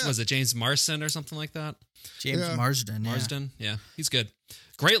 James, yeah. was it James Marsden or something like that? James Yeah. Marsden. Yeah. Marsden? Yeah, he's good.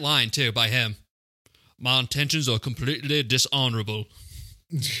 Great line, too, by him. My intentions are completely dishonorable.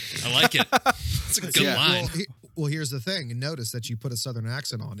 I like it. It's a good Yeah. line. Well, here's the thing. Notice that you put a Southern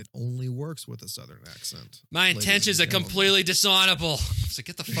accent on. It only works with a Southern accent. My ladies intentions are and gentlemen. completely dishonorable. So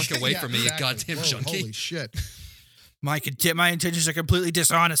get the fuck away Yeah, from me, exactly. you goddamn Whoa, junkie. Holy shit. My intentions are completely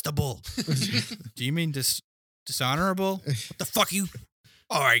dishonestable. Do you mean dishonorable? What the fuck you?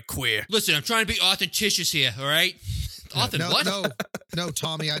 All right, queer. Listen, I'm trying to be authentitious here, all right? What? No,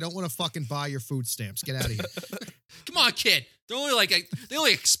 Tommy, I don't want to fucking buy your food stamps. Get out of here. Come on, kid. They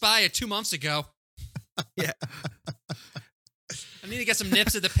only expired 2 months ago. Yeah. I need to get some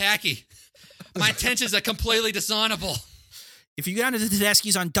nips at the packy. My intentions are completely dishonorable. If you go down to the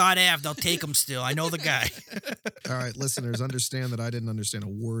Tedeschi's on Dot Ave, they'll take them still. I know the guy. All right, listeners, understand that I didn't understand a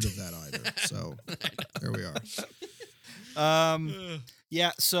word of that either. So there we are.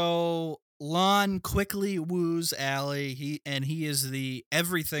 Yeah, so Lon quickly woos Allie. He is the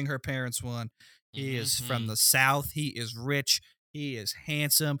everything her parents want. He is from the South. He is rich. He is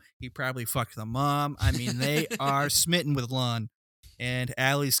handsome. He probably fucked the mom. I mean, they are smitten with Lon. And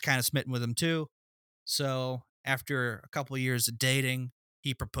Allie's kind of smitten with him too. So after a couple of years of dating,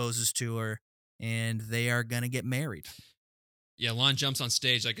 he proposes to her, and they are going to get married. Yeah, Lon jumps on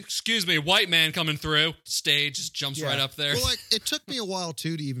stage like, excuse me, white man coming through. Stage just jumps right up there. Well, like it took me a while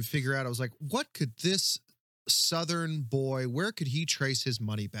too to even figure out. I was like, what could this Southern boy, where could he trace his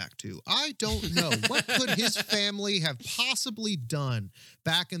money back to? I don't know. What could his family have possibly done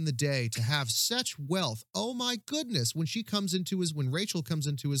back in the day to have such wealth? Oh my goodness. When Rachel comes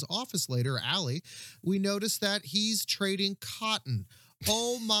into his office later, Allie, we notice that he's trading cotton.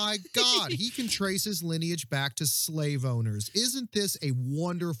 Oh my God. He can trace his lineage back to slave owners. Isn't this a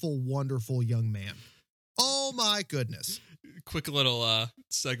wonderful, wonderful young man? Oh my goodness. Quick little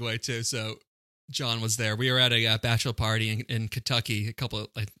segue too. So John was there. We were at a bachelor party in Kentucky a couple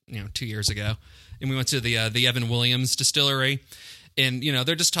of 2 years ago, and we went to the Evan Williams distillery, and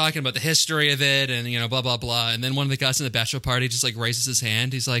they're just talking about the history of it, and blah blah blah. And then one of the guys in the bachelor party just like raises his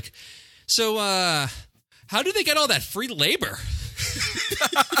hand. He's like, "So, how do they get all that free labor?"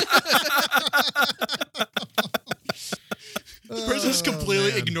 The person just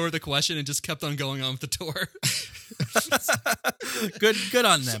completely ignored the question and just kept on going on with the tour. Good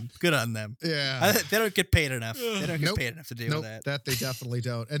on them. Good on them. Yeah. They don't get paid enough. They don't get Nope. paid enough to deal Nope, with that. that they definitely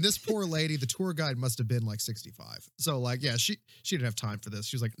don't. And this poor lady, the tour guide must have been like 65. So like, yeah, she didn't have time for this.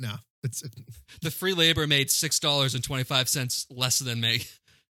 She was like, no, it's The free labor made $6.25 less than me.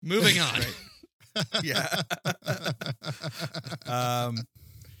 Moving on. Yeah.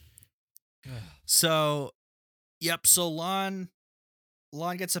 So, yep. So Lon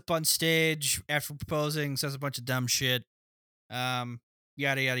gets up on stage after proposing, says a bunch of dumb shit. Yada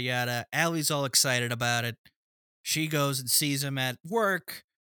yada yada. Allie's all excited about it. She goes and sees him at work,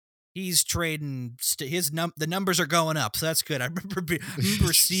 he's trading. The numbers are going up, so that's good. I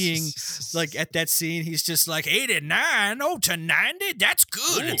remember seeing like at that scene, he's just like 89, to 90. That's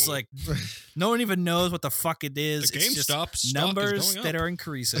good. It's like no one even knows what the fuck it is. The It's just GameStop stock numbers is going that up. are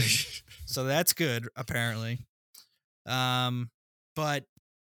increasing. So that's good, apparently. But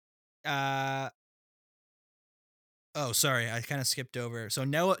oh, sorry, I kind of skipped over. So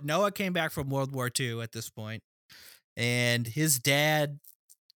Noah came back from World War II at this point, and his dad,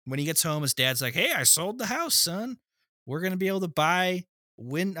 when he gets home, his dad's like, "Hey, I sold the house, son. We're gonna be able to buy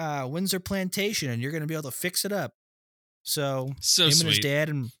Windsor Plantation, and you're gonna be able to fix it up." So So him and his sweet. dad,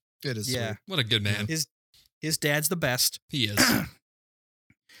 and It is. yeah, Sweet. What a good man. his dad's the best. He is.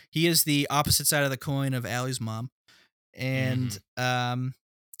 He is the opposite side of the coin of Allie's mom. And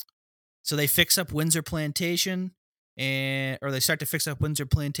so they fix up Windsor Plantation, or they start to fix up Windsor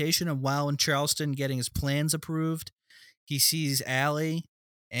Plantation, and while in Charleston getting his plans approved, he sees Allie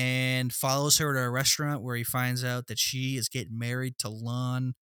and follows her to a restaurant where he finds out that she is getting married to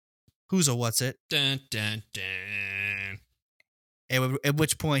Lon. Who's a what's it? Dun, dun, dun. At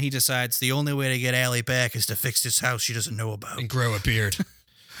which point he decides the only way to get Allie back is to fix this house she doesn't know about. And grow a beard.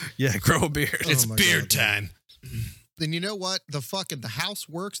 Yeah, grow a beard. It's my beard God, dude. time. Then you know what? The house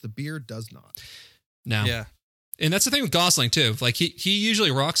works. The beard does not. No. Yeah. And that's the thing with Gosling too. Like he usually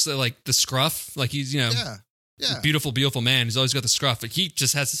rocks the scruff. Like he's Yeah. beautiful, beautiful man. He's always got the scruff, but he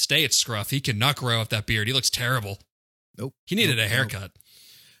just has to stay at scruff. He cannot grow up that beard. He looks terrible. Nope. He needed Nope, a haircut.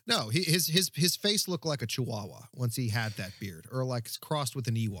 No, his face looked like a Chihuahua once he had that beard, or like crossed with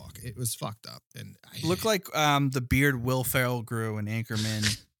an Ewok. It was fucked up, and Looked like the beard Will Ferrell grew in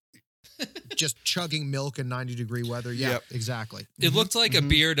Anchorman. just chugging milk in 90-degree weather. Yeah, Yep. exactly. It looked like a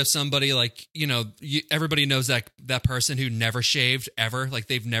beard of somebody like, everybody knows that person who never shaved ever. Like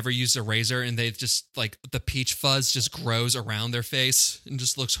they've never used a razor and they've just like the peach fuzz just grows around their face and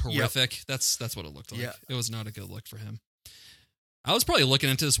just looks horrific. That's what it looked like. Yeah. It was not a good look for him. I was probably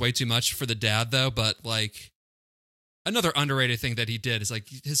looking into this way too much for the dad though, but like another underrated thing that he did is like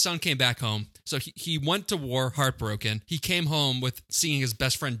his son came back home. So he went to war heartbroken. He came home with seeing his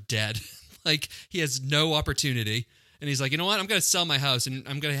best friend dead. Like he has no opportunity. And he's like, you know what? I'm going to sell my house and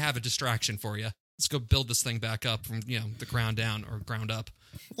I'm going to have a distraction for you. Let's go build this thing back up from, the ground down or ground up.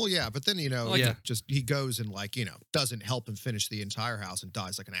 Well, yeah, but then he goes and doesn't help him finish the entire house and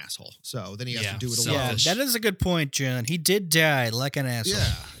dies like an asshole. So then he has Yeah, to do it so- alone. Yeah, that is a good point, John. He did die like an asshole.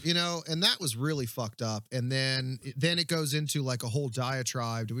 Yeah, and that was really fucked up. And then it goes into like a whole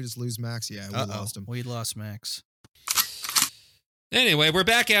diatribe. Did we just lose Max? Yeah, we lost him. We lost Max. Anyway, we're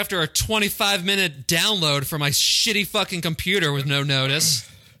back after a 25-minute download from my shitty fucking computer with no notice.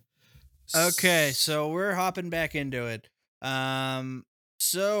 Okay, so we're hopping back into it.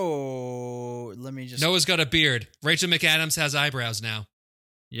 So let me just Noah's got a beard. Rachel McAdams has eyebrows now.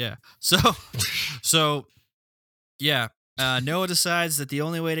 Yeah. So yeah. Noah decides that the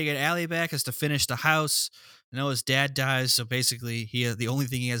only way to get Allie back is to finish the house. Noah's dad dies, so basically the only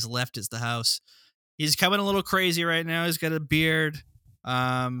thing he has left is the house. He's coming a little crazy right now. He's got a beard.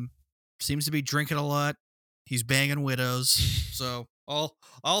 Seems to be drinking a lot. He's banging widows. So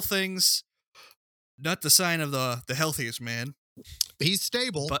all things not the sign of the healthiest man. He's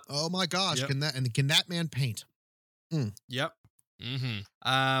stable. But- oh my gosh, Yep. can that man paint? Yep.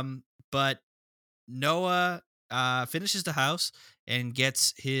 Mm-hmm. But Noah finishes the house and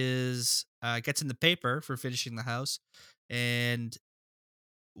gets in the paper for finishing the house. And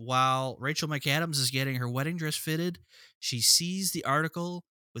while Rachel McAdams is getting her wedding dress fitted, she sees the article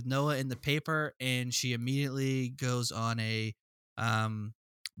with Noah in the paper, and she immediately goes on a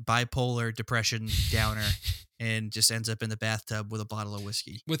bipolar depression downer and just ends up in the bathtub with a bottle of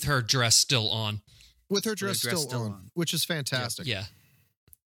whiskey. With her dress still on. With her dress, dress still, still on, on. which is fantastic. Yeah.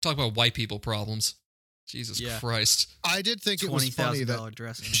 Talk about white people problems. Jesus Yeah. Christ. I did think it was funny that $20,000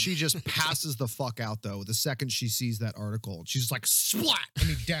 dress. she just passes the fuck out though the second she sees that article. She's just like splat. I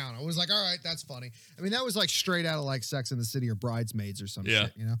mean, down. I was like, all right, that's funny. I mean, that was like straight out of like Sex in the City or Bridesmaids or some Yeah.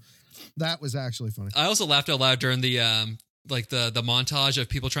 shit. That was actually funny. I also laughed out loud during the the montage of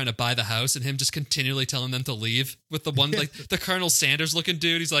people trying to buy the house and him just continually telling them to leave with the one like the Colonel Sanders looking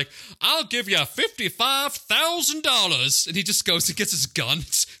dude. He's like, I'll give you $55,000. And he just goes and gets his gun.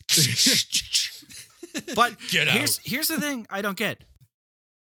 But Get out. Here's the thing I don't get.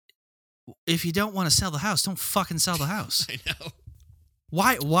 If you don't want to sell the house, don't fucking sell the house. I know.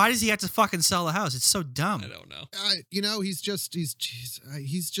 Why does he have to fucking sell the house? It's so dumb. I don't know. He's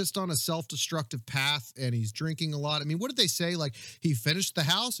just on a self-destructive path and he's drinking a lot. I mean, what did they say? Like he finished the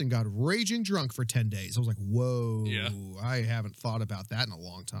house and got raging drunk for 10 days. I was like, whoa, Yeah. I haven't thought about that in a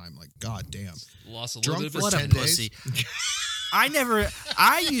long time. Like, God damn. Lost a little Drunk bit of for his What a 10 temper. days. pussy.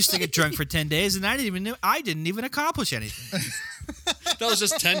 I used to get drunk for 10 days and I didn't even accomplish anything. That was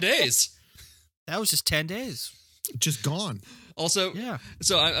just 10 days. That was just 10 days. Just gone. Also, Yeah.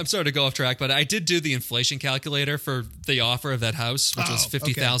 so I'm sorry to go off track, but I did do the inflation calculator for the offer of that house, which was Oh,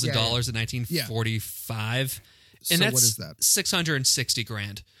 $50,000 okay. Yeah, in 1945. So And that's what is that?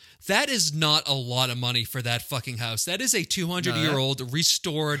 $660,000. That is not a lot of money for that fucking house. That is a 200-year-old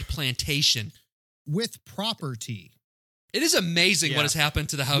restored plantation. With property. It is amazing Yeah. what has happened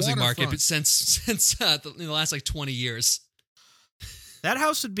to the housing market Waterfront. since in the last like 20 years. That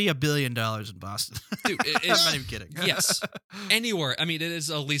house would be $1 billion in Boston. Dude, I'm not even kidding. yes, anywhere. I mean, it is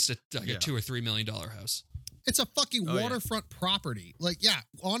at least a Yeah. $2 or $3 million house. It's a fucking Oh, yeah. waterfront property. Like, yeah,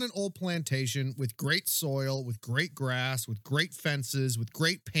 on an old plantation with great soil, with great grass, with great fences, with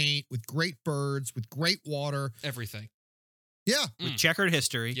great paint, with great birds, with great water. Everything. Yeah, With checkered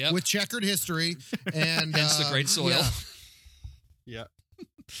history. Yep. with checkered history. And Hence the great soil. yeah. Yeah.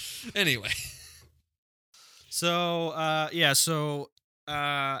 Anyway, So,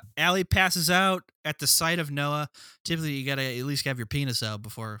 Allie passes out at the sight of Noah. Typically, you gotta at least have your penis out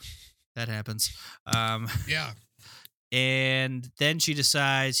before that happens. Yeah. And then she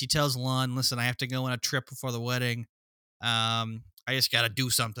tells Lon, listen, I have to go on a trip before the wedding. I just gotta do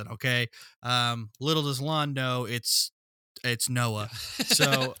something, okay? Little does Lon know it's Noah.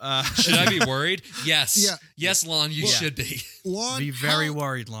 So should I be worried? Yes. Yeah. Yes, Lon, you Well- should be. Lon, be very how-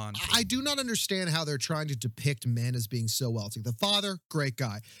 worried, Lon. I do not understand how they're trying to depict men as being so wealthy. The father, great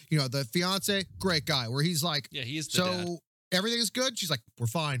guy. You know, the fiance, great guy. Where he's like, Yeah, he is the so dad. everything is good. She's like, we're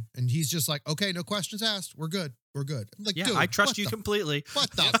fine, and he's just like, okay, no questions asked. We're good. We're good. I'm like, Yeah, dude, I trust what you the- completely. What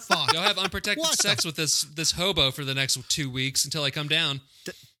the fuck? Go have unprotected What the- sex with this hobo for the next 2 weeks until I come down.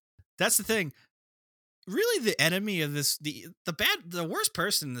 That's the thing. Really, the enemy of this, the worst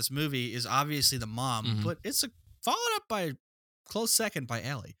person in this movie is obviously the mom, Mhm. but it's followed up by a close second by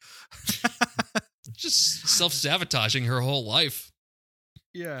Allie. Just self-sabotaging her whole life.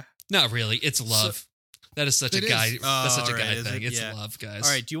 Yeah. Not really. It's love. That is such a It guy. is. That's such a Oh, guy right, is thing. it? It's Yeah. love, guys. All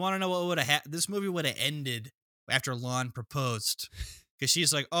right. Do you want to know what would have this movie would have ended after Lon proposed? Because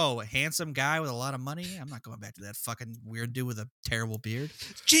she's like, oh, a handsome guy with a lot of money. I'm not going back to that fucking weird dude with a terrible beard.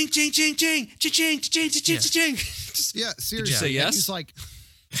 Ching, ching, ching, ching, ching, ching, ching, ching, Yeah. ching. Just- Yeah, seriously. say yes? He's like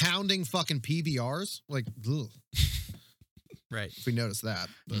pounding fucking PBRs. Like, ugh, Right. if we notice that.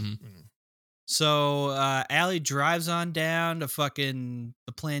 But, Mhm. you know. So Allie drives on down to fucking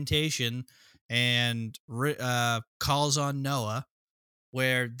the plantation and calls on Noah,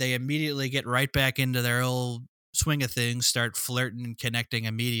 where they immediately get right back into their old swing of things, start flirting and connecting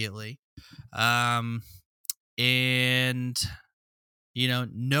immediately. And, you know,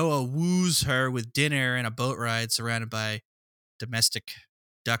 Noah woos her with dinner and a boat ride surrounded by domestic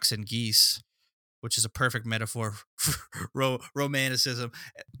ducks and geese, which is a perfect metaphor for romanticism.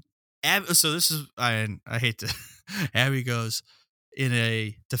 So this is I hate to Abby goes in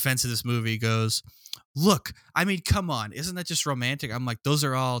a defense of this movie goes, look, I mean, come on, isn't that just romantic? I'm like, those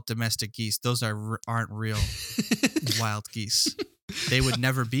are all domestic geese. Those aren't real wild geese. They would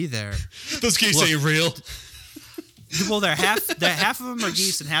never be there. Those geese Look. ain't real. Well, they're half of them are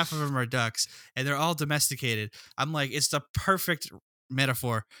geese and half of them are ducks, and they're all domesticated. I'm like, it's the perfect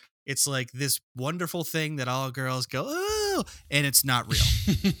metaphor. It's like this wonderful thing that all girls go, oh, and it's not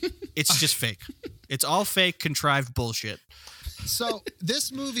real. It's just fake. It's all fake, contrived bullshit. So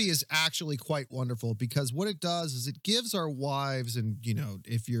this movie is actually quite wonderful because what it does is it gives our wives and, you know,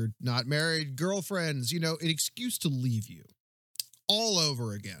 if you're not married, girlfriends, you know, an excuse to leave you all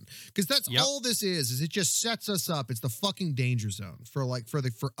over again. Because that's Yep. all this is it just sets us up. It's the fucking danger zone for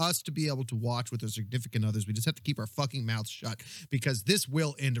us to be able to watch with our significant others. We just have to keep our fucking mouths shut because this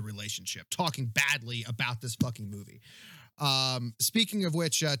will end a relationship. Talking badly about this fucking movie. Speaking of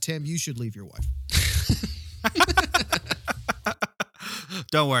which, Tim, you should leave your wife.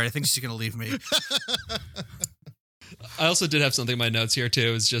 Don't worry, I think she's gonna leave me. I also did have something in my notes here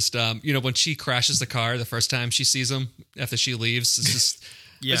too. It's just you know, when she crashes the car the first time she sees him after she leaves, it's just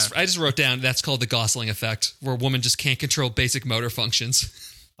Yeah, I just wrote down that's called the Gosling effect, where a woman just can't control basic motor functions.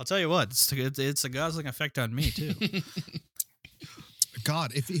 I'll tell you what, it's a Gosling effect on me too.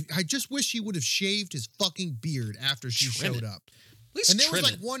 God, if I just wish he would have shaved his fucking beard after she Trim showed it. up. At least And there trim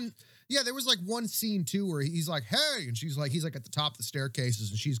was like it. one, yeah, there was like one scene too where he's like, "Hey," and he's like at the top of the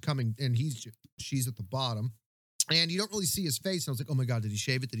staircases, and she's coming, and she's at the bottom, and you don't really see his face. And I was like, "Oh my God, did he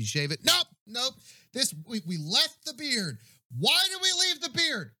shave it? Did he shave it?" Nope. We left the beard. Why did we leave the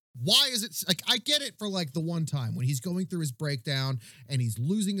beard? Why is it like I get it for like the one time when he's going through his breakdown and he's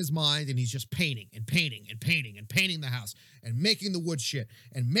losing his mind and he's just painting and painting and painting and painting the house and making the wood shit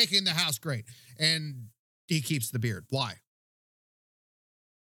and making the house great, and he keeps the beard. Why?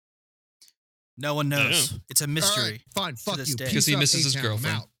 No one knows. It's a All mystery. right, fine. Fuck this you. day. Because he Peace out, misses his A-Town. I'm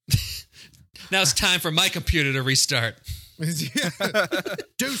girlfriend. out. Now it's time for my computer to restart.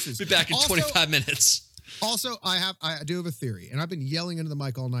 Deuces. Be back in Also- 25 minutes. Also, I do have a theory, and I've been yelling into the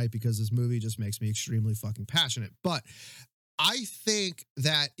mic all night because this movie just makes me extremely fucking passionate. But I think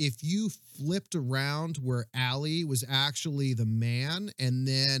that if you flipped around where Allie was actually the man and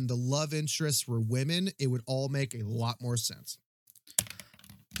then the love interests were women, it would all make a lot more sense.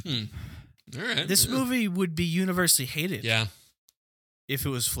 All right. This movie would be universally hated Yeah. if it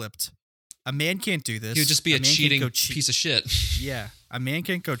was flipped. A man can't do this. He would just be a man can't cheating go cheat. piece of shit. Yeah, a man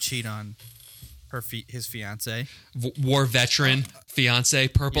can't go cheat on his fiance. War veteran, fiance,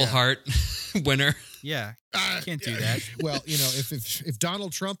 Purple Yeah. Heart winner. Yeah, can't do that. Well, if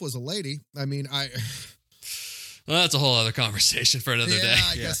Donald Trump was a lady, I mean, Well, that's a whole other conversation for another day.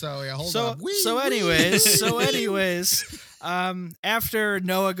 I guess so. Yeah, hold So on. Wee, so wee, anyways, after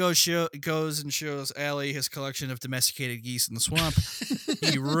Noah goes and shows Allie his collection of domesticated geese in the swamp,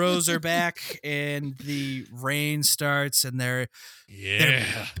 he rows her back, and the rain starts, and they're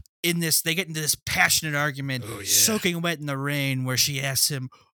Yeah. in this. They get into this passionate argument, Oh, yeah. soaking wet in the rain, where she asks him,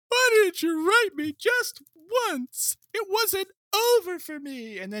 "Why didn't you write me just once? It wasn't over for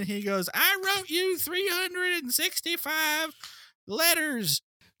me." And then he goes, "I wrote you 365 letters."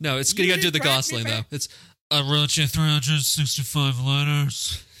 No, it's You you got to do the didn't write me Gosling though. back. It's I wrote you 365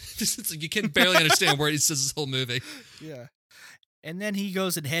 letters. You can barely understand where he says this whole movie. Yeah. And then he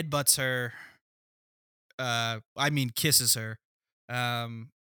goes and headbutts her. Kisses her.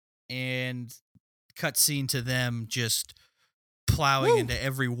 And cut scene to them just plowing Woo. into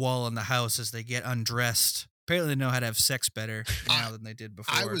every wall in the house as they get undressed. Apparently they know how to have sex better now than they did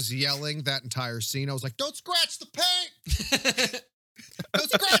before. I was yelling that entire scene. I was like, "Don't scratch the paint! Don't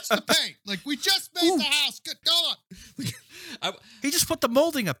scratch the paint! Like we just made the house. Good, go on." He just put the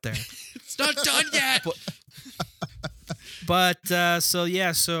molding up there. It's not done yet. But so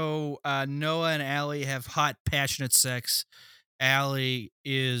Noah and Allie have hot, passionate sex. Allie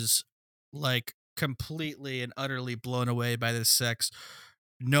is like completely and utterly blown away by this sex.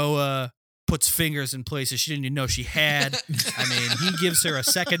 Noah puts fingers in places she didn't even know she had. I mean, he gives her a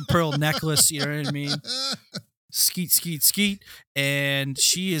second pearl necklace. You know what I mean? Skeet, skeet, skeet. And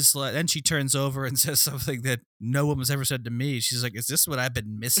she is like, then she turns over and says something that no woman's ever said to me. She's like, "Is this what I've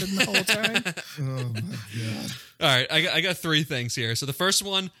been missing the whole time?" Oh my god! All right, I got three things here. So the first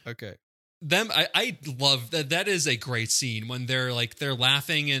one, Okay. I love that. That is a great scene when they're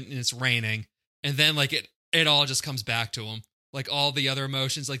laughing and it's raining, and then it all just comes back to them. Like all the other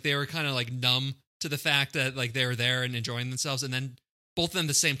emotions, like they were kind of like numb to the fact that like they were there and enjoying themselves, and then both of them at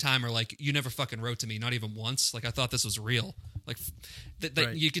the same time are like, "You never fucking wrote to me, not even once. Like I thought this was real." Like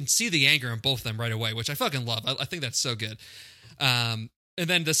Right. you can see the anger in both of them right away, which I fucking love. I think that's so good. And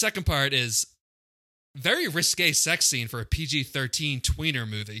then the second part is very risque sex scene for a PG-13 tweener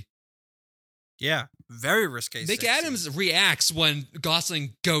movie. Yeah. Very risque. Nick sex Adams scene. reacts when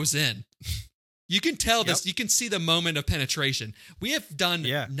Gosling goes in. You can tell this. Yep. You can see the moment of penetration. We have done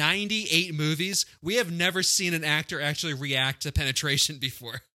 98 movies. We have never seen an actor actually react to penetration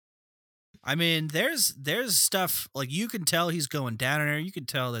before. I mean, there's stuff like you can tell he's going down in there. You can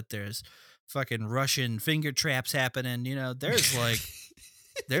tell that there's fucking Russian finger traps happening. You know, there's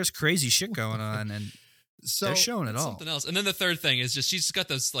there's crazy shit going on, and So they're showing it all. Something else. And then the third thing is just she's got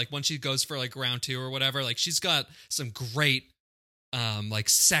those like when she goes for like round 2 or whatever, like she's got some great like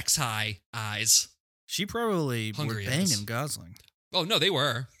sex high eyes. She probably Hungry were eyes. banging Gosling. Oh no, they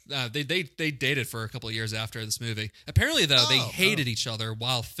were. They dated for a couple of years after this movie. Apparently though, they hated each other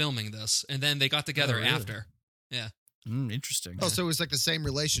while filming this, and then they got together really? after. Interesting. Oh, so it was like the same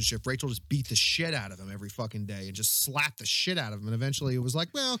relationship. Rachel just beat the shit out of him every fucking day and just slapped the shit out of him. And eventually it was like,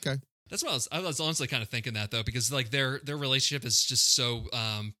 well, okay. That's what I was honestly kind of thinking that though, because like their relationship is just so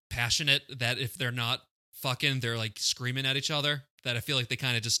passionate that if they're not fucking, they're like screaming at each other. That I feel like they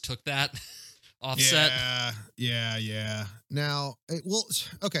kind of just took that offset. Yeah. Now,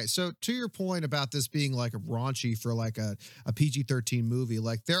 okay. So to your point about this being like a raunchy for like a PG-13 movie,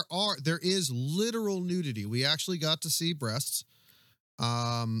 like there is literal nudity. We actually got to see breasts,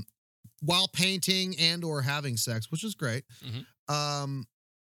 while painting and or having sex, which is great. Mhm.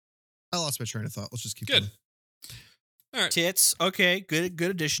 I lost my train of thought. Let's just keep Good. going. All right. Tits. Okay, good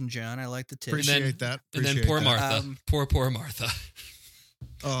addition, John. I like the tits. Appreciate that. And then Appreciate poor that. Martha. Poor Martha, who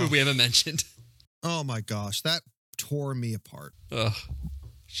Oh, we haven't mentioned. oh my gosh, that tore me apart. Ugh.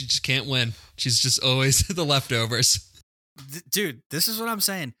 She just can't win. She's just always the leftovers. Dude, this is what I'm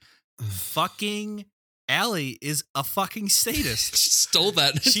saying. Fucking Allie is a fucking sadist. She stole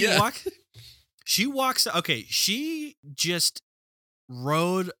that. She walks. Okay, she just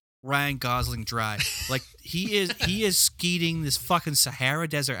rode Ryan Gosling dry. Like he is skeeting this fucking Sahara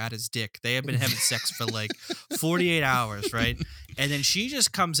Desert out his dick. They have been having sex for like 48 hours, right? And then she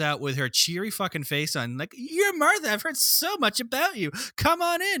just comes out with her cheery fucking face on, like, "You're Martha. I've heard so much about you. Come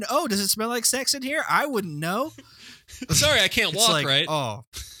on in. Oh, does it smell like sex in here? I wouldn't know." Sorry, I can't It's walk, like, right? oh,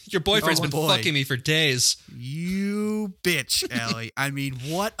 Your boyfriend's oh, been boy. fucking me for days. you bitch, Allie. I mean,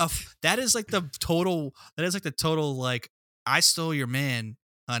 what a that is like the total. That is like the total like, I stole your man,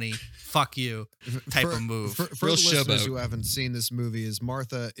 honey. Fuck you type of move. For Real the listeners showboat. who haven't seen this movie, is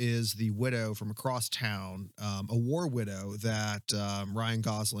Martha is the widow from across town, a war widow that Ryan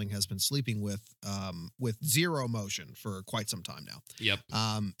Gosling has been sleeping with zero emotion for quite some time now. Yep.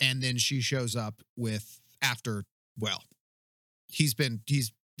 And then she shows up with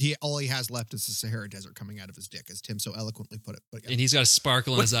all he has left is the Sahara Desert coming out of his dick, as Tim so eloquently put it. But yeah. And he's got a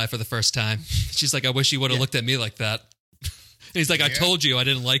sparkle in his eye for the first time. She's like, I wish you would have looked at me like that. And he's like, I Yeah. told you I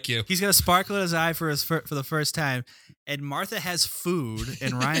didn't like you. He's got a sparkle in his eye for the first time, and Martha has food,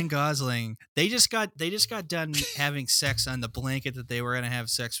 and Ryan Gosling they just got done having sex on the blanket that they were gonna have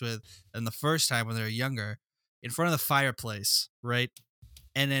sex with in the first time when they were younger, in front of the fireplace, right?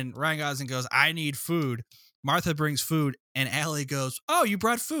 And then Ryan Gosling goes, "I need food." Martha brings food, and Allie goes, "Oh, you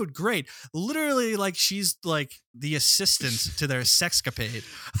brought food, great!" Literally, like she's like the assistant to their sexcapade.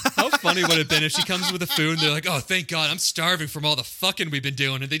 How funny would it have been if she comes with the food and they're like, oh, thank God, I'm starving from all the fucking we've been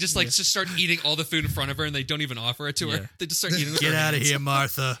doing. And they just just start eating all the food in front of her and they don't even offer it to Yeah. her. They just start eating with Get their out of hands. here,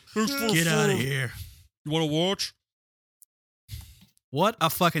 Martha! Get out of here! You want to watch? What a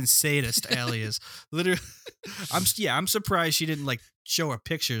fucking sadist Allie is. Literally, I'm surprised she didn't like show her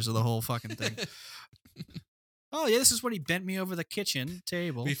pictures of the whole fucking thing. Oh yeah, this is when he bent me over the kitchen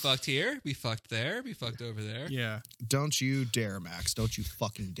table. We fucked here, we fucked there, we fucked over there. Yeah, Don't you dare, Max. Don't you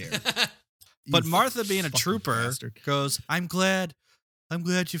fucking dare. but You Martha, being a fucking trooper, bastard. goes, I'm glad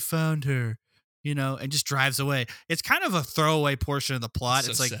you found her." And just drives away. It's kind of a throwaway portion of the plot.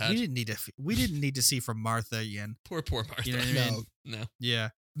 So It's like sad. we didn't need to see from Martha again. Poor Martha. You know what I mean? No, No. Yeah.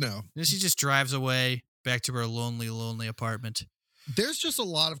 no. And she just drives away back to her lonely apartment. There's just a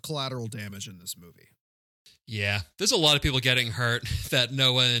lot of collateral damage in this movie. Yeah. There's a lot of people getting hurt that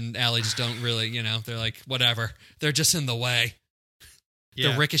Noah and Allie just don't really, they're like, whatever. They're just in the way.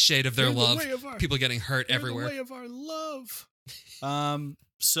 The ricochet of their They're in the love. way of our- People getting hurt They're everywhere. The way of our love.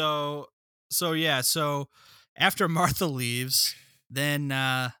 So after Martha leaves, then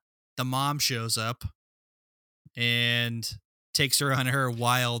the mom shows up and takes her on her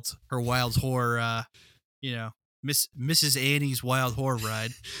wild horror, Mrs. Annie's wild horror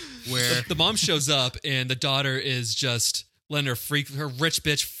ride, where The mom shows up and the daughter is just letting her rich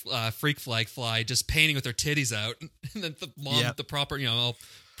bitch freak flag fly, just painting with her titties out. And then the mom, Yep. the proper, all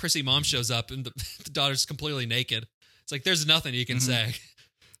prissy mom shows up and the daughter's completely naked. It's like, there's nothing you can Mhm. say.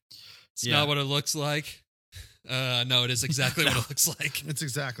 It's Yeah. not what it looks like. No, it is exactly what it looks like. It's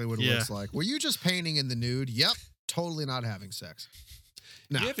exactly what it Yeah. looks like. Were you just painting in the nude? Yep. Totally not having sex.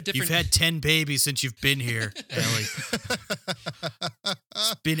 No. You have a you've different. had 10 babies since you've been here, Ellie.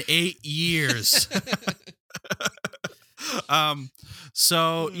 It's been 8 years.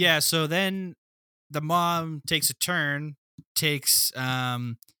 So then the mom takes a turn, takes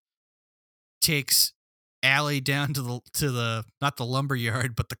Allie down to the not the lumber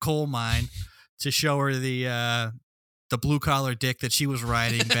yard but the coal mine to show her the blue collar dick that she was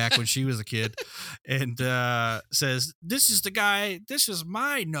riding back when she was a kid, and says, "This is the guy. This is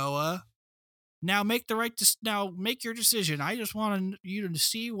my Noah. Now make your decision. I just want you to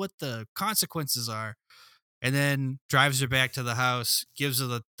see what the consequences are." And then drives her back to the house, gives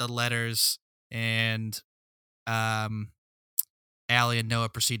her the letters, and Allie and Noah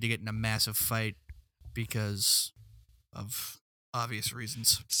proceed to get in a massive fight because of obvious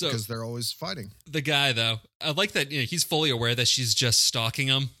reasons. So Because they're always fighting. the guy, though, I like that he's fully aware that she's just stalking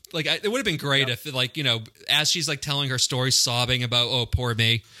him. Like, it would have been great if, like, as she's like telling her story, sobbing about, oh, poor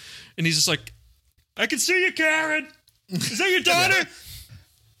me, and he's just like, I can see you, Karen. Is that your daughter?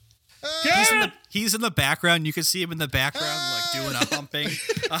 Karen, He's in the background. You can see him in the background, like doing a humping.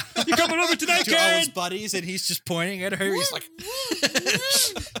 you coming over tonight, to all his Karen? buddies, and he's just pointing at her. He's like,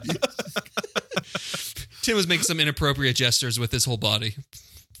 Tim was making some inappropriate gestures with his whole body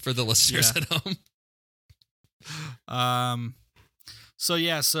for the listeners Yeah. at home.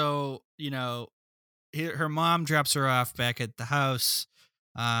 So her mom drops her off back at the house.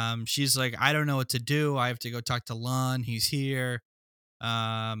 She's like, I don't know what to do. I have to go talk to Lon. He's here.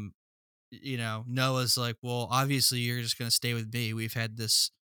 Noah's like, well, obviously you're just gonna stay with me. We've had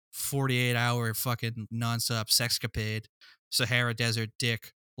this 48-hour fucking nonstop sexcapade, Sahara Desert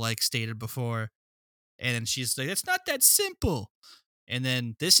dick, like stated before. And then she's like, it's not that simple. And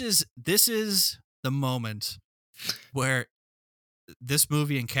then this is the moment where this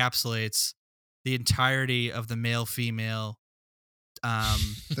movie encapsulates the entirety of the male-female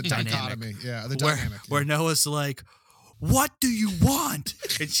The dynamic. dichotomy. Yeah, the where, dynamic. where Noah's like, what do you want?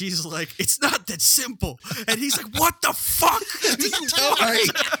 And she's like, it's not that simple. And he's like, what the fuck do you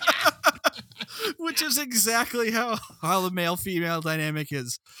want? Which is exactly how the male-female dynamic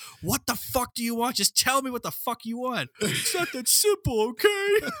is. What the fuck do you want? Just tell me what the fuck you want. It's not that simple, okay?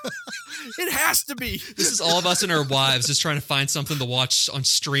 It has to be. This is all of us and our wives just trying to find something to watch on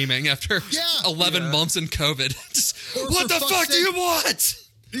streaming after Yeah. 11 months in COVID. Just, Or what for the fuck's fuck do sake- you want?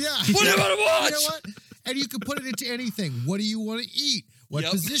 Yeah. What do you want to watch? You know what? And you can put it into anything. What do you want to eat? What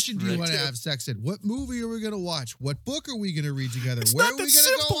Yep. position do you Right. want to have sex in? What movie are we going to watch? What book are we going to read together? It's Where not are we that going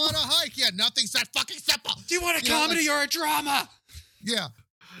to go simple. on a hike? Yeah, nothing's that fucking simple. Do you want a You know, comedy or a drama? Yeah.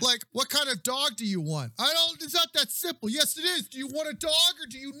 Like, what kind of dog do you want? It's not that simple. Yes, it is. Do you want a dog or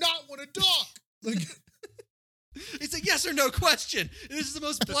do you not want a dog? Like, It's a yes or no question. This is the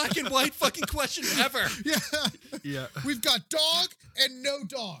most black and white fucking question ever. yeah. Yeah. We've got dog and no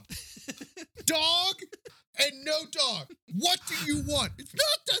dog. Dog and no dog. What do you want? It's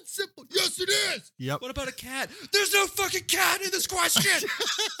not that simple. Yes, it is. Yep. What about a cat? There's no fucking cat in this question.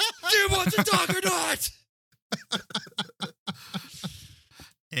 Do you want the dog or not?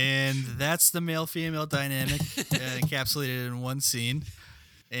 And that's the male-female dynamic encapsulated in one scene.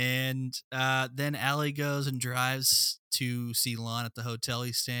 And then Allie goes and drives to see Lon at the hotel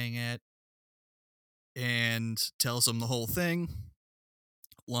he's staying at and tells him the whole thing.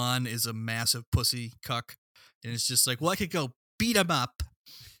 Lon is a massive pussy cuck. And it's just like, well, I could go beat him up.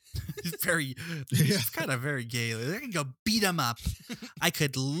 It's very, Yeah. it's kind of very gay. I could go beat him up. I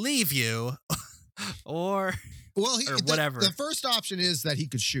could leave you. Or Well, Or whatever. The first option is that he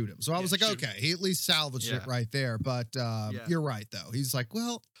could shoot him. So I was like, shoot okay, he at least salvaged it Yeah. right there. But you're right, though. He's like,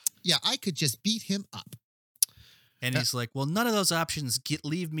 well, yeah, I could just beat him up. And he's like, well, none of those options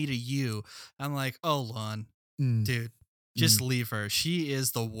leave me to you. I'm like, oh, Lon, Mm. dude, just leave her. She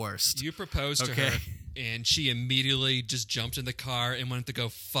is the worst. You proposed to Okay. her, and she immediately just jumped in the car and went to go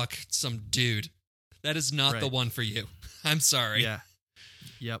fuck some dude. That is not the Right. one for you. I'm sorry. Yeah.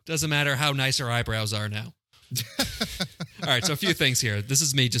 Yep. Doesn't matter how nice her eyebrows are now. All right, so a few things here. This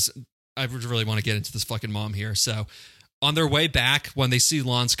is me just, I really want to get into this fucking mom here. So on their way back, when they see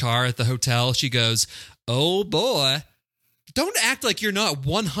Lon's car at the hotel, she goes, oh boy, don't act like you're not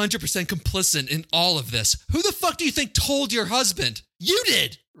 100% complicit in all of this. Who the fuck do you think told your husband? You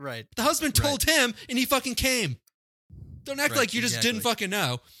did. Right. The husband told him and he fucking came. Don't act Right, like you just didn't exactly. fucking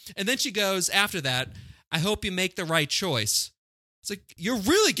know. And then she goes after that, I hope you make the right choice. It's like, you're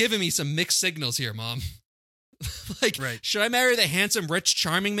really giving me some mixed signals here, Mom. Like, Right. should I marry the handsome, rich,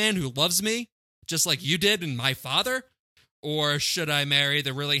 charming man who loves me, just like you did and my father? Or should I marry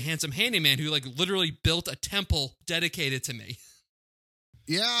the really handsome handyman who, like, literally built a temple dedicated to me?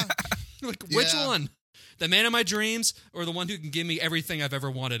 Yeah. Like, which Yeah. one? The man of my dreams or the one who can give me everything I've ever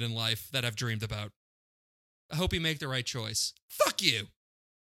wanted in life that I've dreamed about? I hope you make the right choice. Fuck you.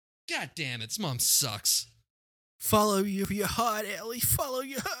 God damn it. This mom sucks. Follow your heart, Ellie. Follow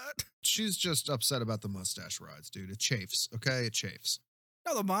your heart. She's just upset about the mustache rides, dude. It chafes. Okay, it chafes.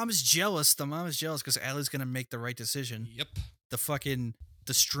 No, the mom is jealous. The mom is jealous because Allie's going to make the right decision. Yep.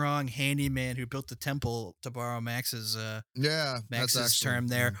 The strong handyman who built the temple, to borrow Max's Yeah, that's Max's actually, term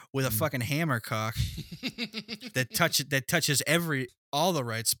there, with a Mm. fucking hammer cock that touches all the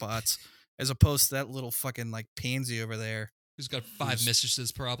right spots, as opposed to that little fucking like pansy over there. Who's got 5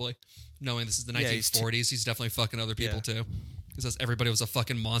 mistresses, probably. Knowing this is the Yeah, he's 1940s, he's definitely fucking other people, too. Because everybody was a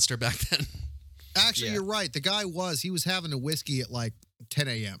fucking monster back then. Actually, Yeah. you're right. The guy was having a whiskey at like 10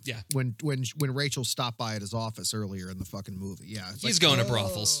 a.m. Yeah. When Rachel stopped by at his office earlier in the fucking movie. Yeah. it's He's like, going to oh.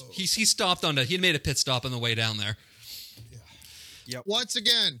 brothels. He stopped on he made a pit stop on the way down there. Once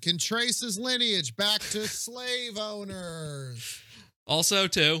again, can trace his lineage back to slave owners. Also,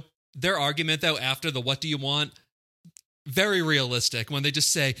 too, their argument, though, after the what do you want, very realistic when they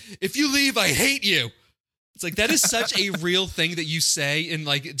just say, if you leave, I hate you. It's like, that is such a real thing that you say in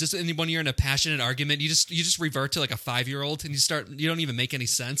like, just when you're in a passionate argument, you just revert to like a 5-year-old and you don't even make any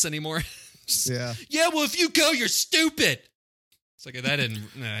sense anymore. Yeah. Yeah, well, if you go, you're stupid. It's like,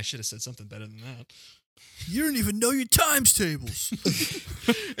 I should have said something better than that. You don't even know your times tables.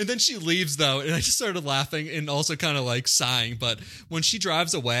 And then she leaves, though, and I just started laughing and also kind of like sighing. But when she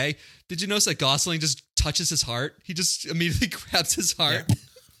drives away, did you notice that Gosling just touches his heart? He just immediately grabs his heart.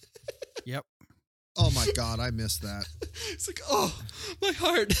 Yep. Oh my God, I missed that. It's like, oh, my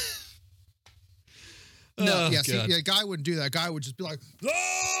heart. No, Oh, yeah, see, God. a guy wouldn't do that. A guy would just be like, "Ah!"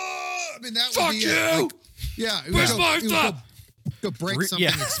 I mean, that Fuck would be you! it. Like, yeah. it would Where's go- Martha? it would go- Go break something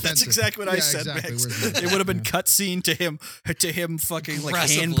expensive. That's exactly what I said, exactly. Max. Where's the- It would have been cutscene to him fucking like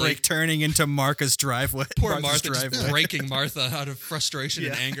Aggressively. handbrake turning into Martha's driveway. Poor Martha's Martha just breaking Martha out of frustration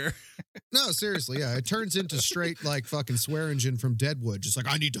and anger. No, seriously, yeah. It turns into straight like fucking swear engine from Deadwood. Just like,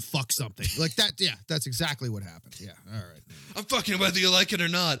 I need to fuck something. Like that, yeah, that's exactly what happened. Yeah. All right. I'm fucking whether you like it or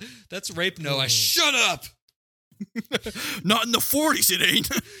not. That's rape, Noah. Shut up! Not in the 40s, it ain't.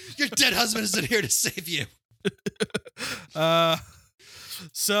 Your dead husband isn't here to save you.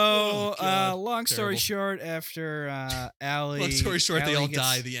 So, God. long story Terrible. short, after Allie... Long story short, they Allie all gets-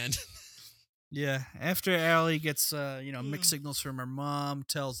 die at the end. Yeah, after Allie gets, mixed signals from her mom,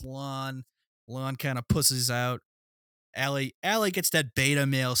 tells Lon. Lon kind of pusses out. Allie gets that beta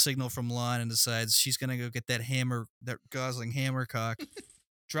male signal from Lon and decides she's going to go get that Gosling hammer cock.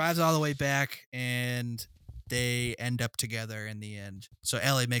 Drives all the way back, and they end up together in the end. So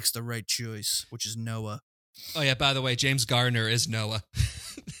Allie makes the right choice, which is Noah. Oh yeah, by the way, James Garner is Noah.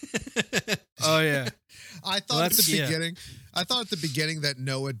 Oh, yeah. I thought Well, at the that's- yeah. beginning, that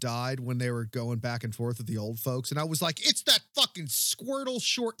Noah died when they were going back and forth with the old folks, and I was like, "It's that fucking Squirtle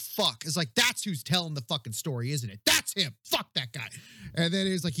short fuck." It's like that's who's telling the fucking story, isn't it? That's him. Fuck that guy. And then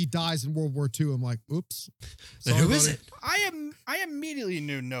it's like he dies in World War II. I'm like, "Oops." Then Sorry, who is buddy. it? I immediately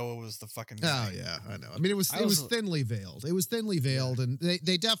knew Noah was the fucking guy. Oh yeah, I know. I mean, it was I was- thinly veiled. It was thinly veiled, and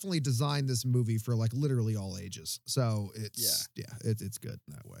they definitely designed this movie for like literally all ages. So it's it's good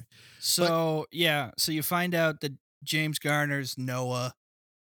in that way. So so you find out that James Garner's Noah,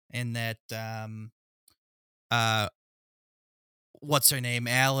 and that what's her name,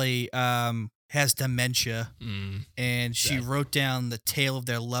 Allie, has dementia, and she Sad. wrote down the tale of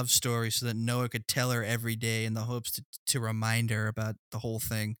their love story so that Noah could tell her every day in the hopes to remind her about the whole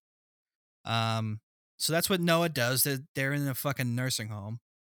thing. So that's what Noah does. They're in a fucking nursing home,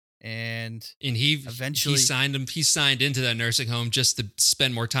 and He Eventually- he signed into that nursing home just to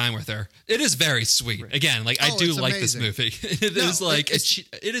spend more time with her. It is very sweet. Right. Again, like I Oh, do it's like this amazing. movie. It No, is like it's-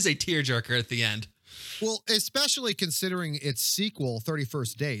 it is a tearjerker at the end. Well, especially considering its sequel,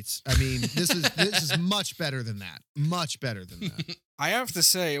 31st Dates. I mean, this is much better than that. Much better than that. I have to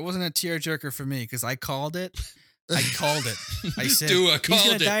say, it wasn't a tearjerker for me because I called it. I called it. I said, Do I he's called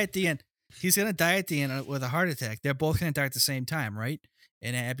going it. to die at the end. He's going to die at the end with a heart attack. They're both going to die at the same time, right?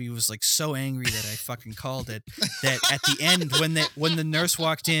 And Abby was like so angry that I fucking called it. That at the end, when the nurse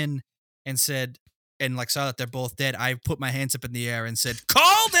walked in and said, and like saw that they're both dead, I put my hands up in the air and said,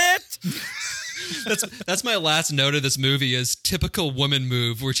 "Called it!" That's my last note of this movie is typical woman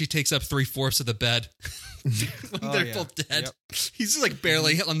move where she takes up 3/4 of the bed when Oh, they're yeah. both dead. Yep. He's like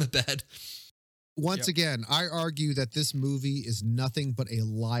barely on the bed. Once Yep. again, I argue that this movie is nothing but a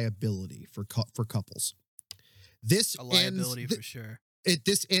liability for couples. This A liability ends, for sure.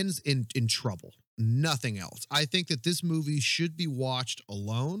 this ends in trouble. Nothing else. I think that this movie should be watched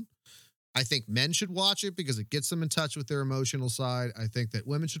alone. I think men should watch it because it gets them in touch with their emotional side. I think that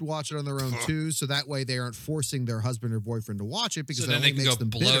women should watch it on their own too, so that way they aren't forcing their husband or boyfriend to watch it because So that then they only can makes go them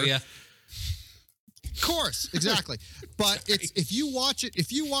blow bitter. you. Of course, exactly. But it's if you watch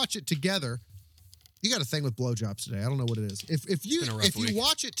it together, you got a thing with blowjobs today. I don't know what it is. If you been a rough week.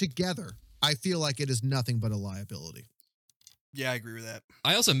 watch it together, I feel like it is nothing but a liability. Yeah, I agree with that.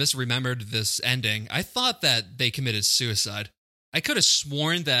 I also misremembered this ending. I thought that they committed suicide. I could have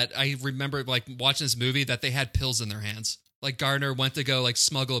sworn that I remember like watching this movie that they had pills in their hands. Like Gardner went to go like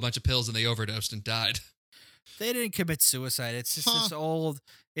smuggle a bunch of pills and they overdosed and died. They didn't commit suicide. It's just Huh. this old.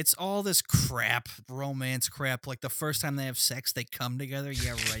 It's all this crap, romance crap. Like the first time they have sex, they come together.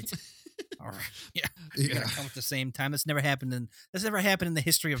 Yeah, right. All right. Yeah, they Yeah. gotta come at the same time. That's never happened in the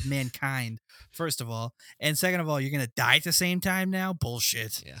history of mankind. First of all, and second of all, you're gonna die at the same time now.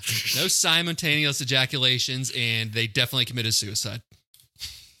 Bullshit. Yeah. No simultaneous ejaculations and they definitely committed suicide.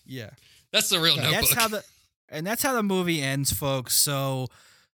 Yeah. That's the real notebook. That's how the movie ends, folks. So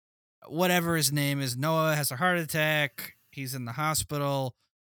whatever his name is, Noah has a heart attack. He's in the hospital.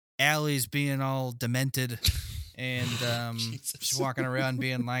 Allie's being all demented. And Jesus. she's walking around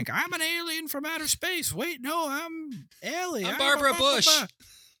being like, "I'm an alien from outer space." Wait, no, I'm Allie. I'm Barbara Bush.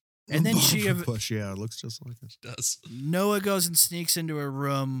 And then she Bush, yeah, it looks just like this. Does. Noah goes and sneaks into her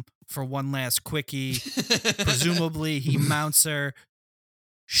room for one last quickie. Presumably, he mounts her.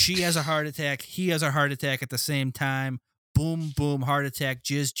 She has a heart attack. He has a heart attack at the same time. Boom, boom, heart attack.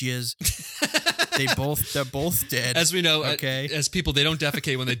 Jizz, jizz. They're both dead. As we know, Okay. as people, they don't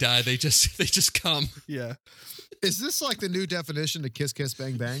defecate when they die. They just come. Yeah. Is this like the new definition to kiss, kiss,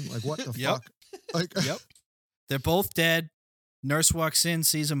 bang, bang? Like what the Yep. fuck? Like, Yep. They're both dead. Nurse walks in,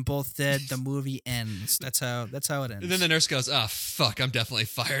 sees them both dead. The movie ends. That's how it ends. And then the nurse goes, "Oh fuck, I'm definitely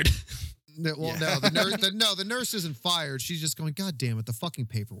fired." No, well, Yeah. no, the nurse isn't fired. She's just going, God damn it, the fucking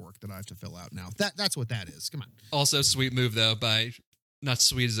paperwork that I have to fill out now. That's what that is. Come on. Also, sweet move though by not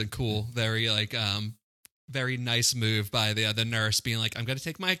sweet as in cool. Very very nice move by the nurse being like, I'm gonna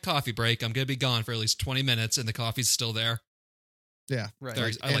take my coffee break. I'm gonna be gone for at least 20 minutes, and the coffee's still there. Yeah. Right.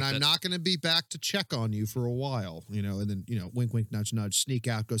 Very- I And like I'm that. not going to be back to check on you for a while, and then, wink, wink, nudge, nudge, sneak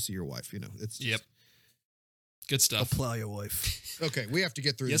out, go see your wife, it's just- Yep. Good Go stuff. plow your wife. Okay, we have to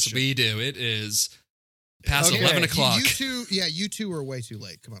get through Yes, this shit. we do. It is past Okay. 11 o'clock. You two are way too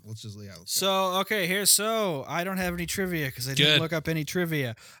late. Come on, let's just let's go. So okay, so I don't have any trivia because I didn't Good. look up any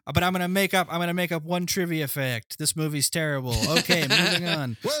trivia. But I'm gonna make up one trivia fact. This movie's terrible. Okay, moving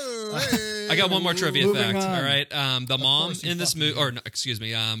on. Whoa, hey, I got one more trivia Moving fact. on. All right. The mom course you in this fucking movie, do. or no, excuse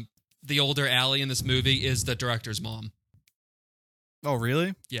me, the older Allie in this movie is the director's mom. Oh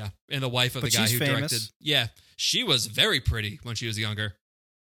really? Yeah, and the wife of But the guy she's who famous. directed. Yeah, she was very pretty when she was younger.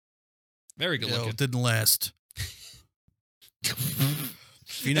 Very good No, looking. it didn't last.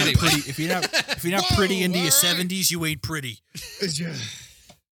 If you're not Anyway. pretty, if you're not Whoa, pretty into your all right. 70s, you ain't pretty.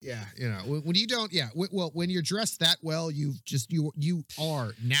 Yeah, when you don't, when you're dressed that well, you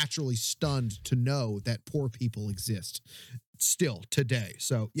are naturally stunned to know that poor people exist still today.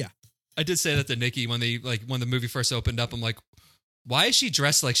 So yeah, I did say that to Nikki when the movie first opened up. I'm like, why is she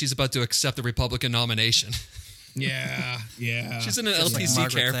dressed like she's about to accept the Republican nomination? yeah. She's in an Just like LTC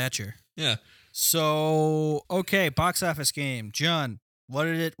Margaret care. Thatcher. Yeah. So okay, box office game. John, what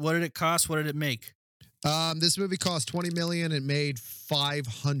did it cost? What did it make? This movie cost $20 million. It made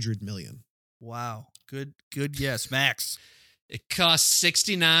 $500 million. Wow, good guess, Max. It cost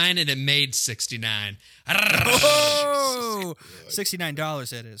 $69 and it made $69. Oh, $69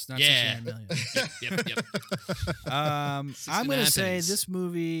 that is, not Yeah. $69 million. Yep. I'm 69 gonna say pennies. this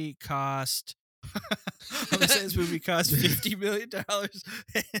movie cost. I'm gonna say this movie cost $50 million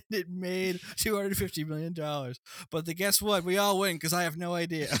and it made $250 million. But guess what? We all win because I have no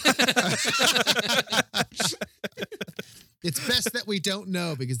idea. It's best that we don't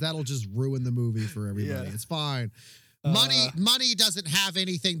know because that'll just ruin the movie for everybody. Yeah. It's fine. Money doesn't have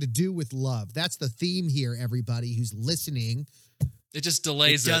anything to do with love. That's the theme here, everybody who's listening. It just It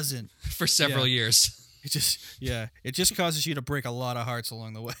delays it doesn't. for several years. It just causes you to break a lot of hearts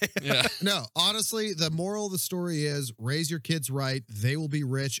along the way. Yeah. No, honestly, the moral of the story is raise your kids right. They will be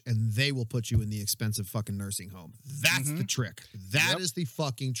rich and they will put you in the expensive fucking nursing home. That's the trick. That is the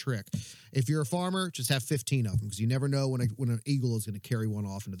fucking trick. If you're a farmer, just have 15 of them because you never know when an eagle is going to carry one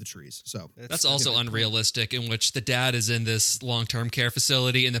off into the trees. So That's also unrealistic, in which the dad is in this long-term care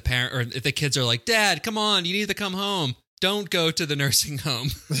facility and the parent or if the kids are like, Dad, come on, you need to come home. Don't go to the nursing home.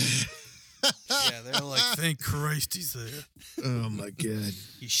 Yeah, they're like, thank Christ he's there. oh my God.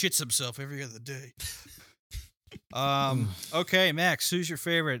 He shits himself every other day. Okay, Max, who's your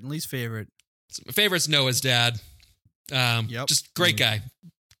favorite and least favorite? So my favorite's Noah's dad. Yep. Just great guy.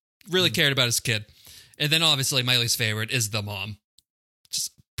 Really cared about his kid. And then obviously my least favorite is the mom.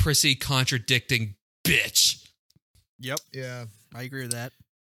 Just prissy, contradicting bitch. Yep, Yeah. I agree with that.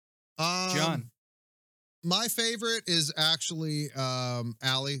 Um, John. My favorite is actually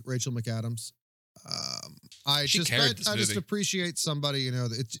Allie, Rachel McAdams. She carried this I just movie. appreciate somebody,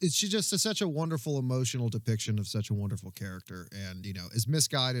 she's just such a wonderful emotional depiction of such a wonderful character. And, as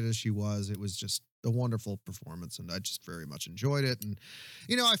misguided as she was, it was just a wonderful performance. And I just very much enjoyed it. And,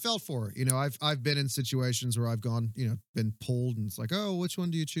 I felt for her. I've been in situations where I've gone, been pulled and it's like, oh, which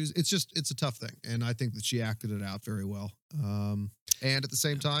one do you choose? It's a tough thing. And I think that she acted it out very well. And at the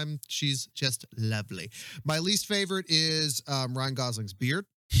same time, she's just lovely. My least favorite is Ryan Gosling's beard,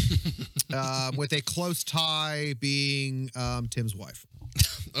 with a close tie being Tim's wife.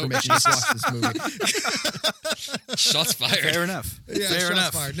 Oh, For making us watch this movie. shots fired. Fair enough. Yeah, Fair shots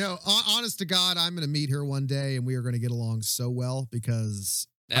enough. fired. No, honest to God, I'm going to meet her one day, and we are going to get along so well because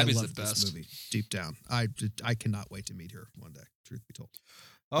Abby's I the love this best. movie deep down. I cannot wait to meet her one day. Truth be told.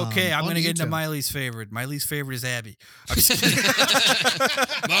 Okay, I'm on going to get into YouTube. my least favorite. My least favorite is Abby. I'm just kidding.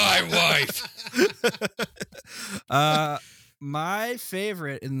 My wife. My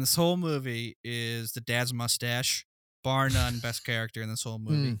favorite in this whole movie is the dad's mustache, bar none, best character in this whole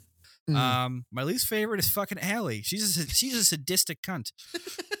movie. My least favorite is fucking Allie. She's a sadistic cunt.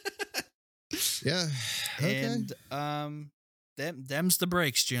 Yeah. Okay. And them's the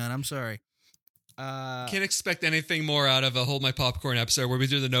breaks, John. I'm sorry. Can't expect anything more out of a Hold My Popcorn episode where we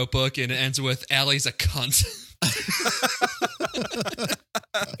do the Notebook and it ends with Allie's a cunt.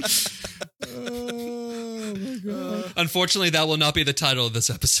 Oh my God. Unfortunately, that will not be the title of this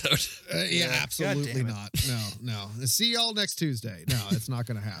episode. Yeah, absolutely damn it. not. No. See y'all next Tuesday. No, it's not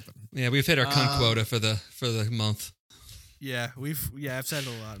going to happen. Yeah, we've hit our cunt quota for the month. I've said it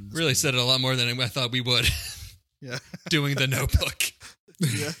a lot. In this Really movie. said it a lot more than I thought we would. Yeah. Doing The Notebook.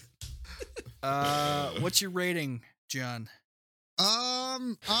 Yeah. What's your rating, John?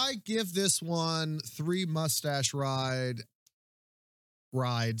 I give this one 3 mustache rides,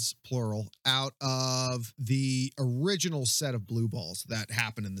 plural, out of the original set of blue balls that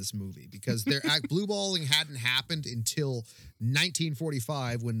happened in this movie, because their blue balling hadn't happened until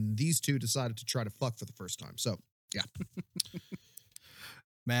 1945 when these two decided to try to fuck for the first time. So, yeah.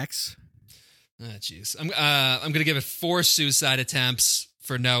 Max? Oh, jeez. I'm gonna give it 4 suicide attempts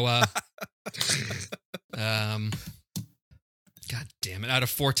for Noah. God damn it! Out of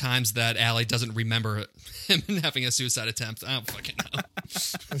 4 times that Allie doesn't remember him having a suicide attempt, I don't fucking know.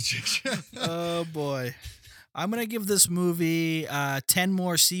 Oh boy. I'm going to give this movie 10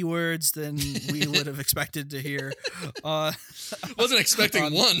 more C words than we would have expected to hear. Wasn't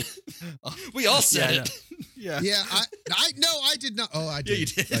expecting one. We all said it. Yeah. Yeah, I did not. Oh, I did. Yeah, you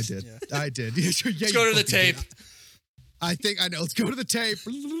did. I did. Yeah. I did. Let's go to the tape. I know. Let's go to the tape.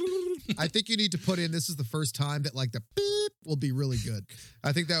 I think you need to put in, this is the first time that like the beep will be really good.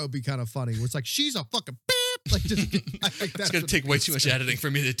 I think that would be kind of funny. Where it's like, she's a fucking beep. Like, I think that's It's going to take way too much editing for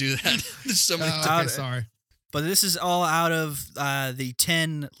me to do that. There's so many okay, sorry. But this is all out of the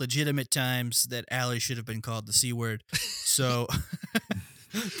 10 legitimate times that Allie should have been called the C word. So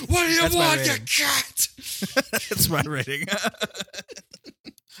what do you That's my want, you rating. cat? that's my rating.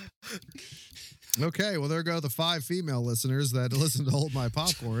 Okay, well, there go the 5 female listeners that listen to Hold My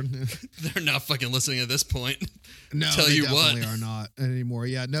Popcorn. They're not fucking listening at this point. No, Tell they you definitely what. are not anymore.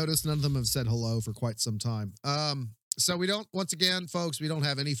 Yeah, notice none of them have said hello for quite some time. So we don't, once again, folks, we don't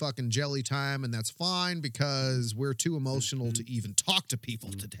have any fucking jelly time, and that's fine because we're too emotional to even talk to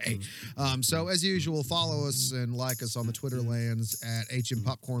people today. So as usual, follow us and like us on the Twitter lands at HM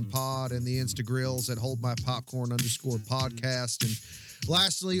Popcorn Pod and the Instagrills at Hold My Popcorn _podcast. And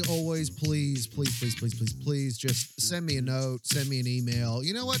lastly, always, please just send me a note, send me an email.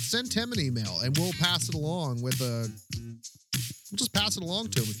 You know what? Send Tim an email and we'll pass it along with a... We'll just pass it along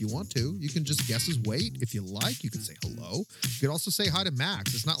to him if you want to. You can just guess his weight if you like. You can say hello. You can also say hi to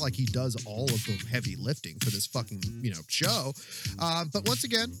Max. It's not like he does all of the heavy lifting for this fucking, show. But once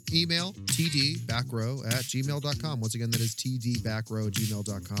again, email tdbackrow@gmail.com. Once again, that is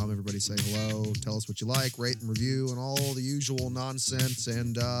tdbackrow@gmail.com. Everybody say hello. Tell us what you like, rate and review, and all the usual nonsense.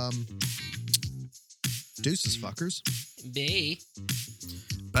 And deuces, fuckers.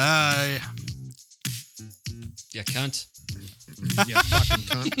 Bye. Yeah, cunt. Yeah, fucking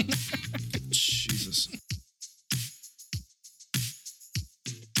cunt.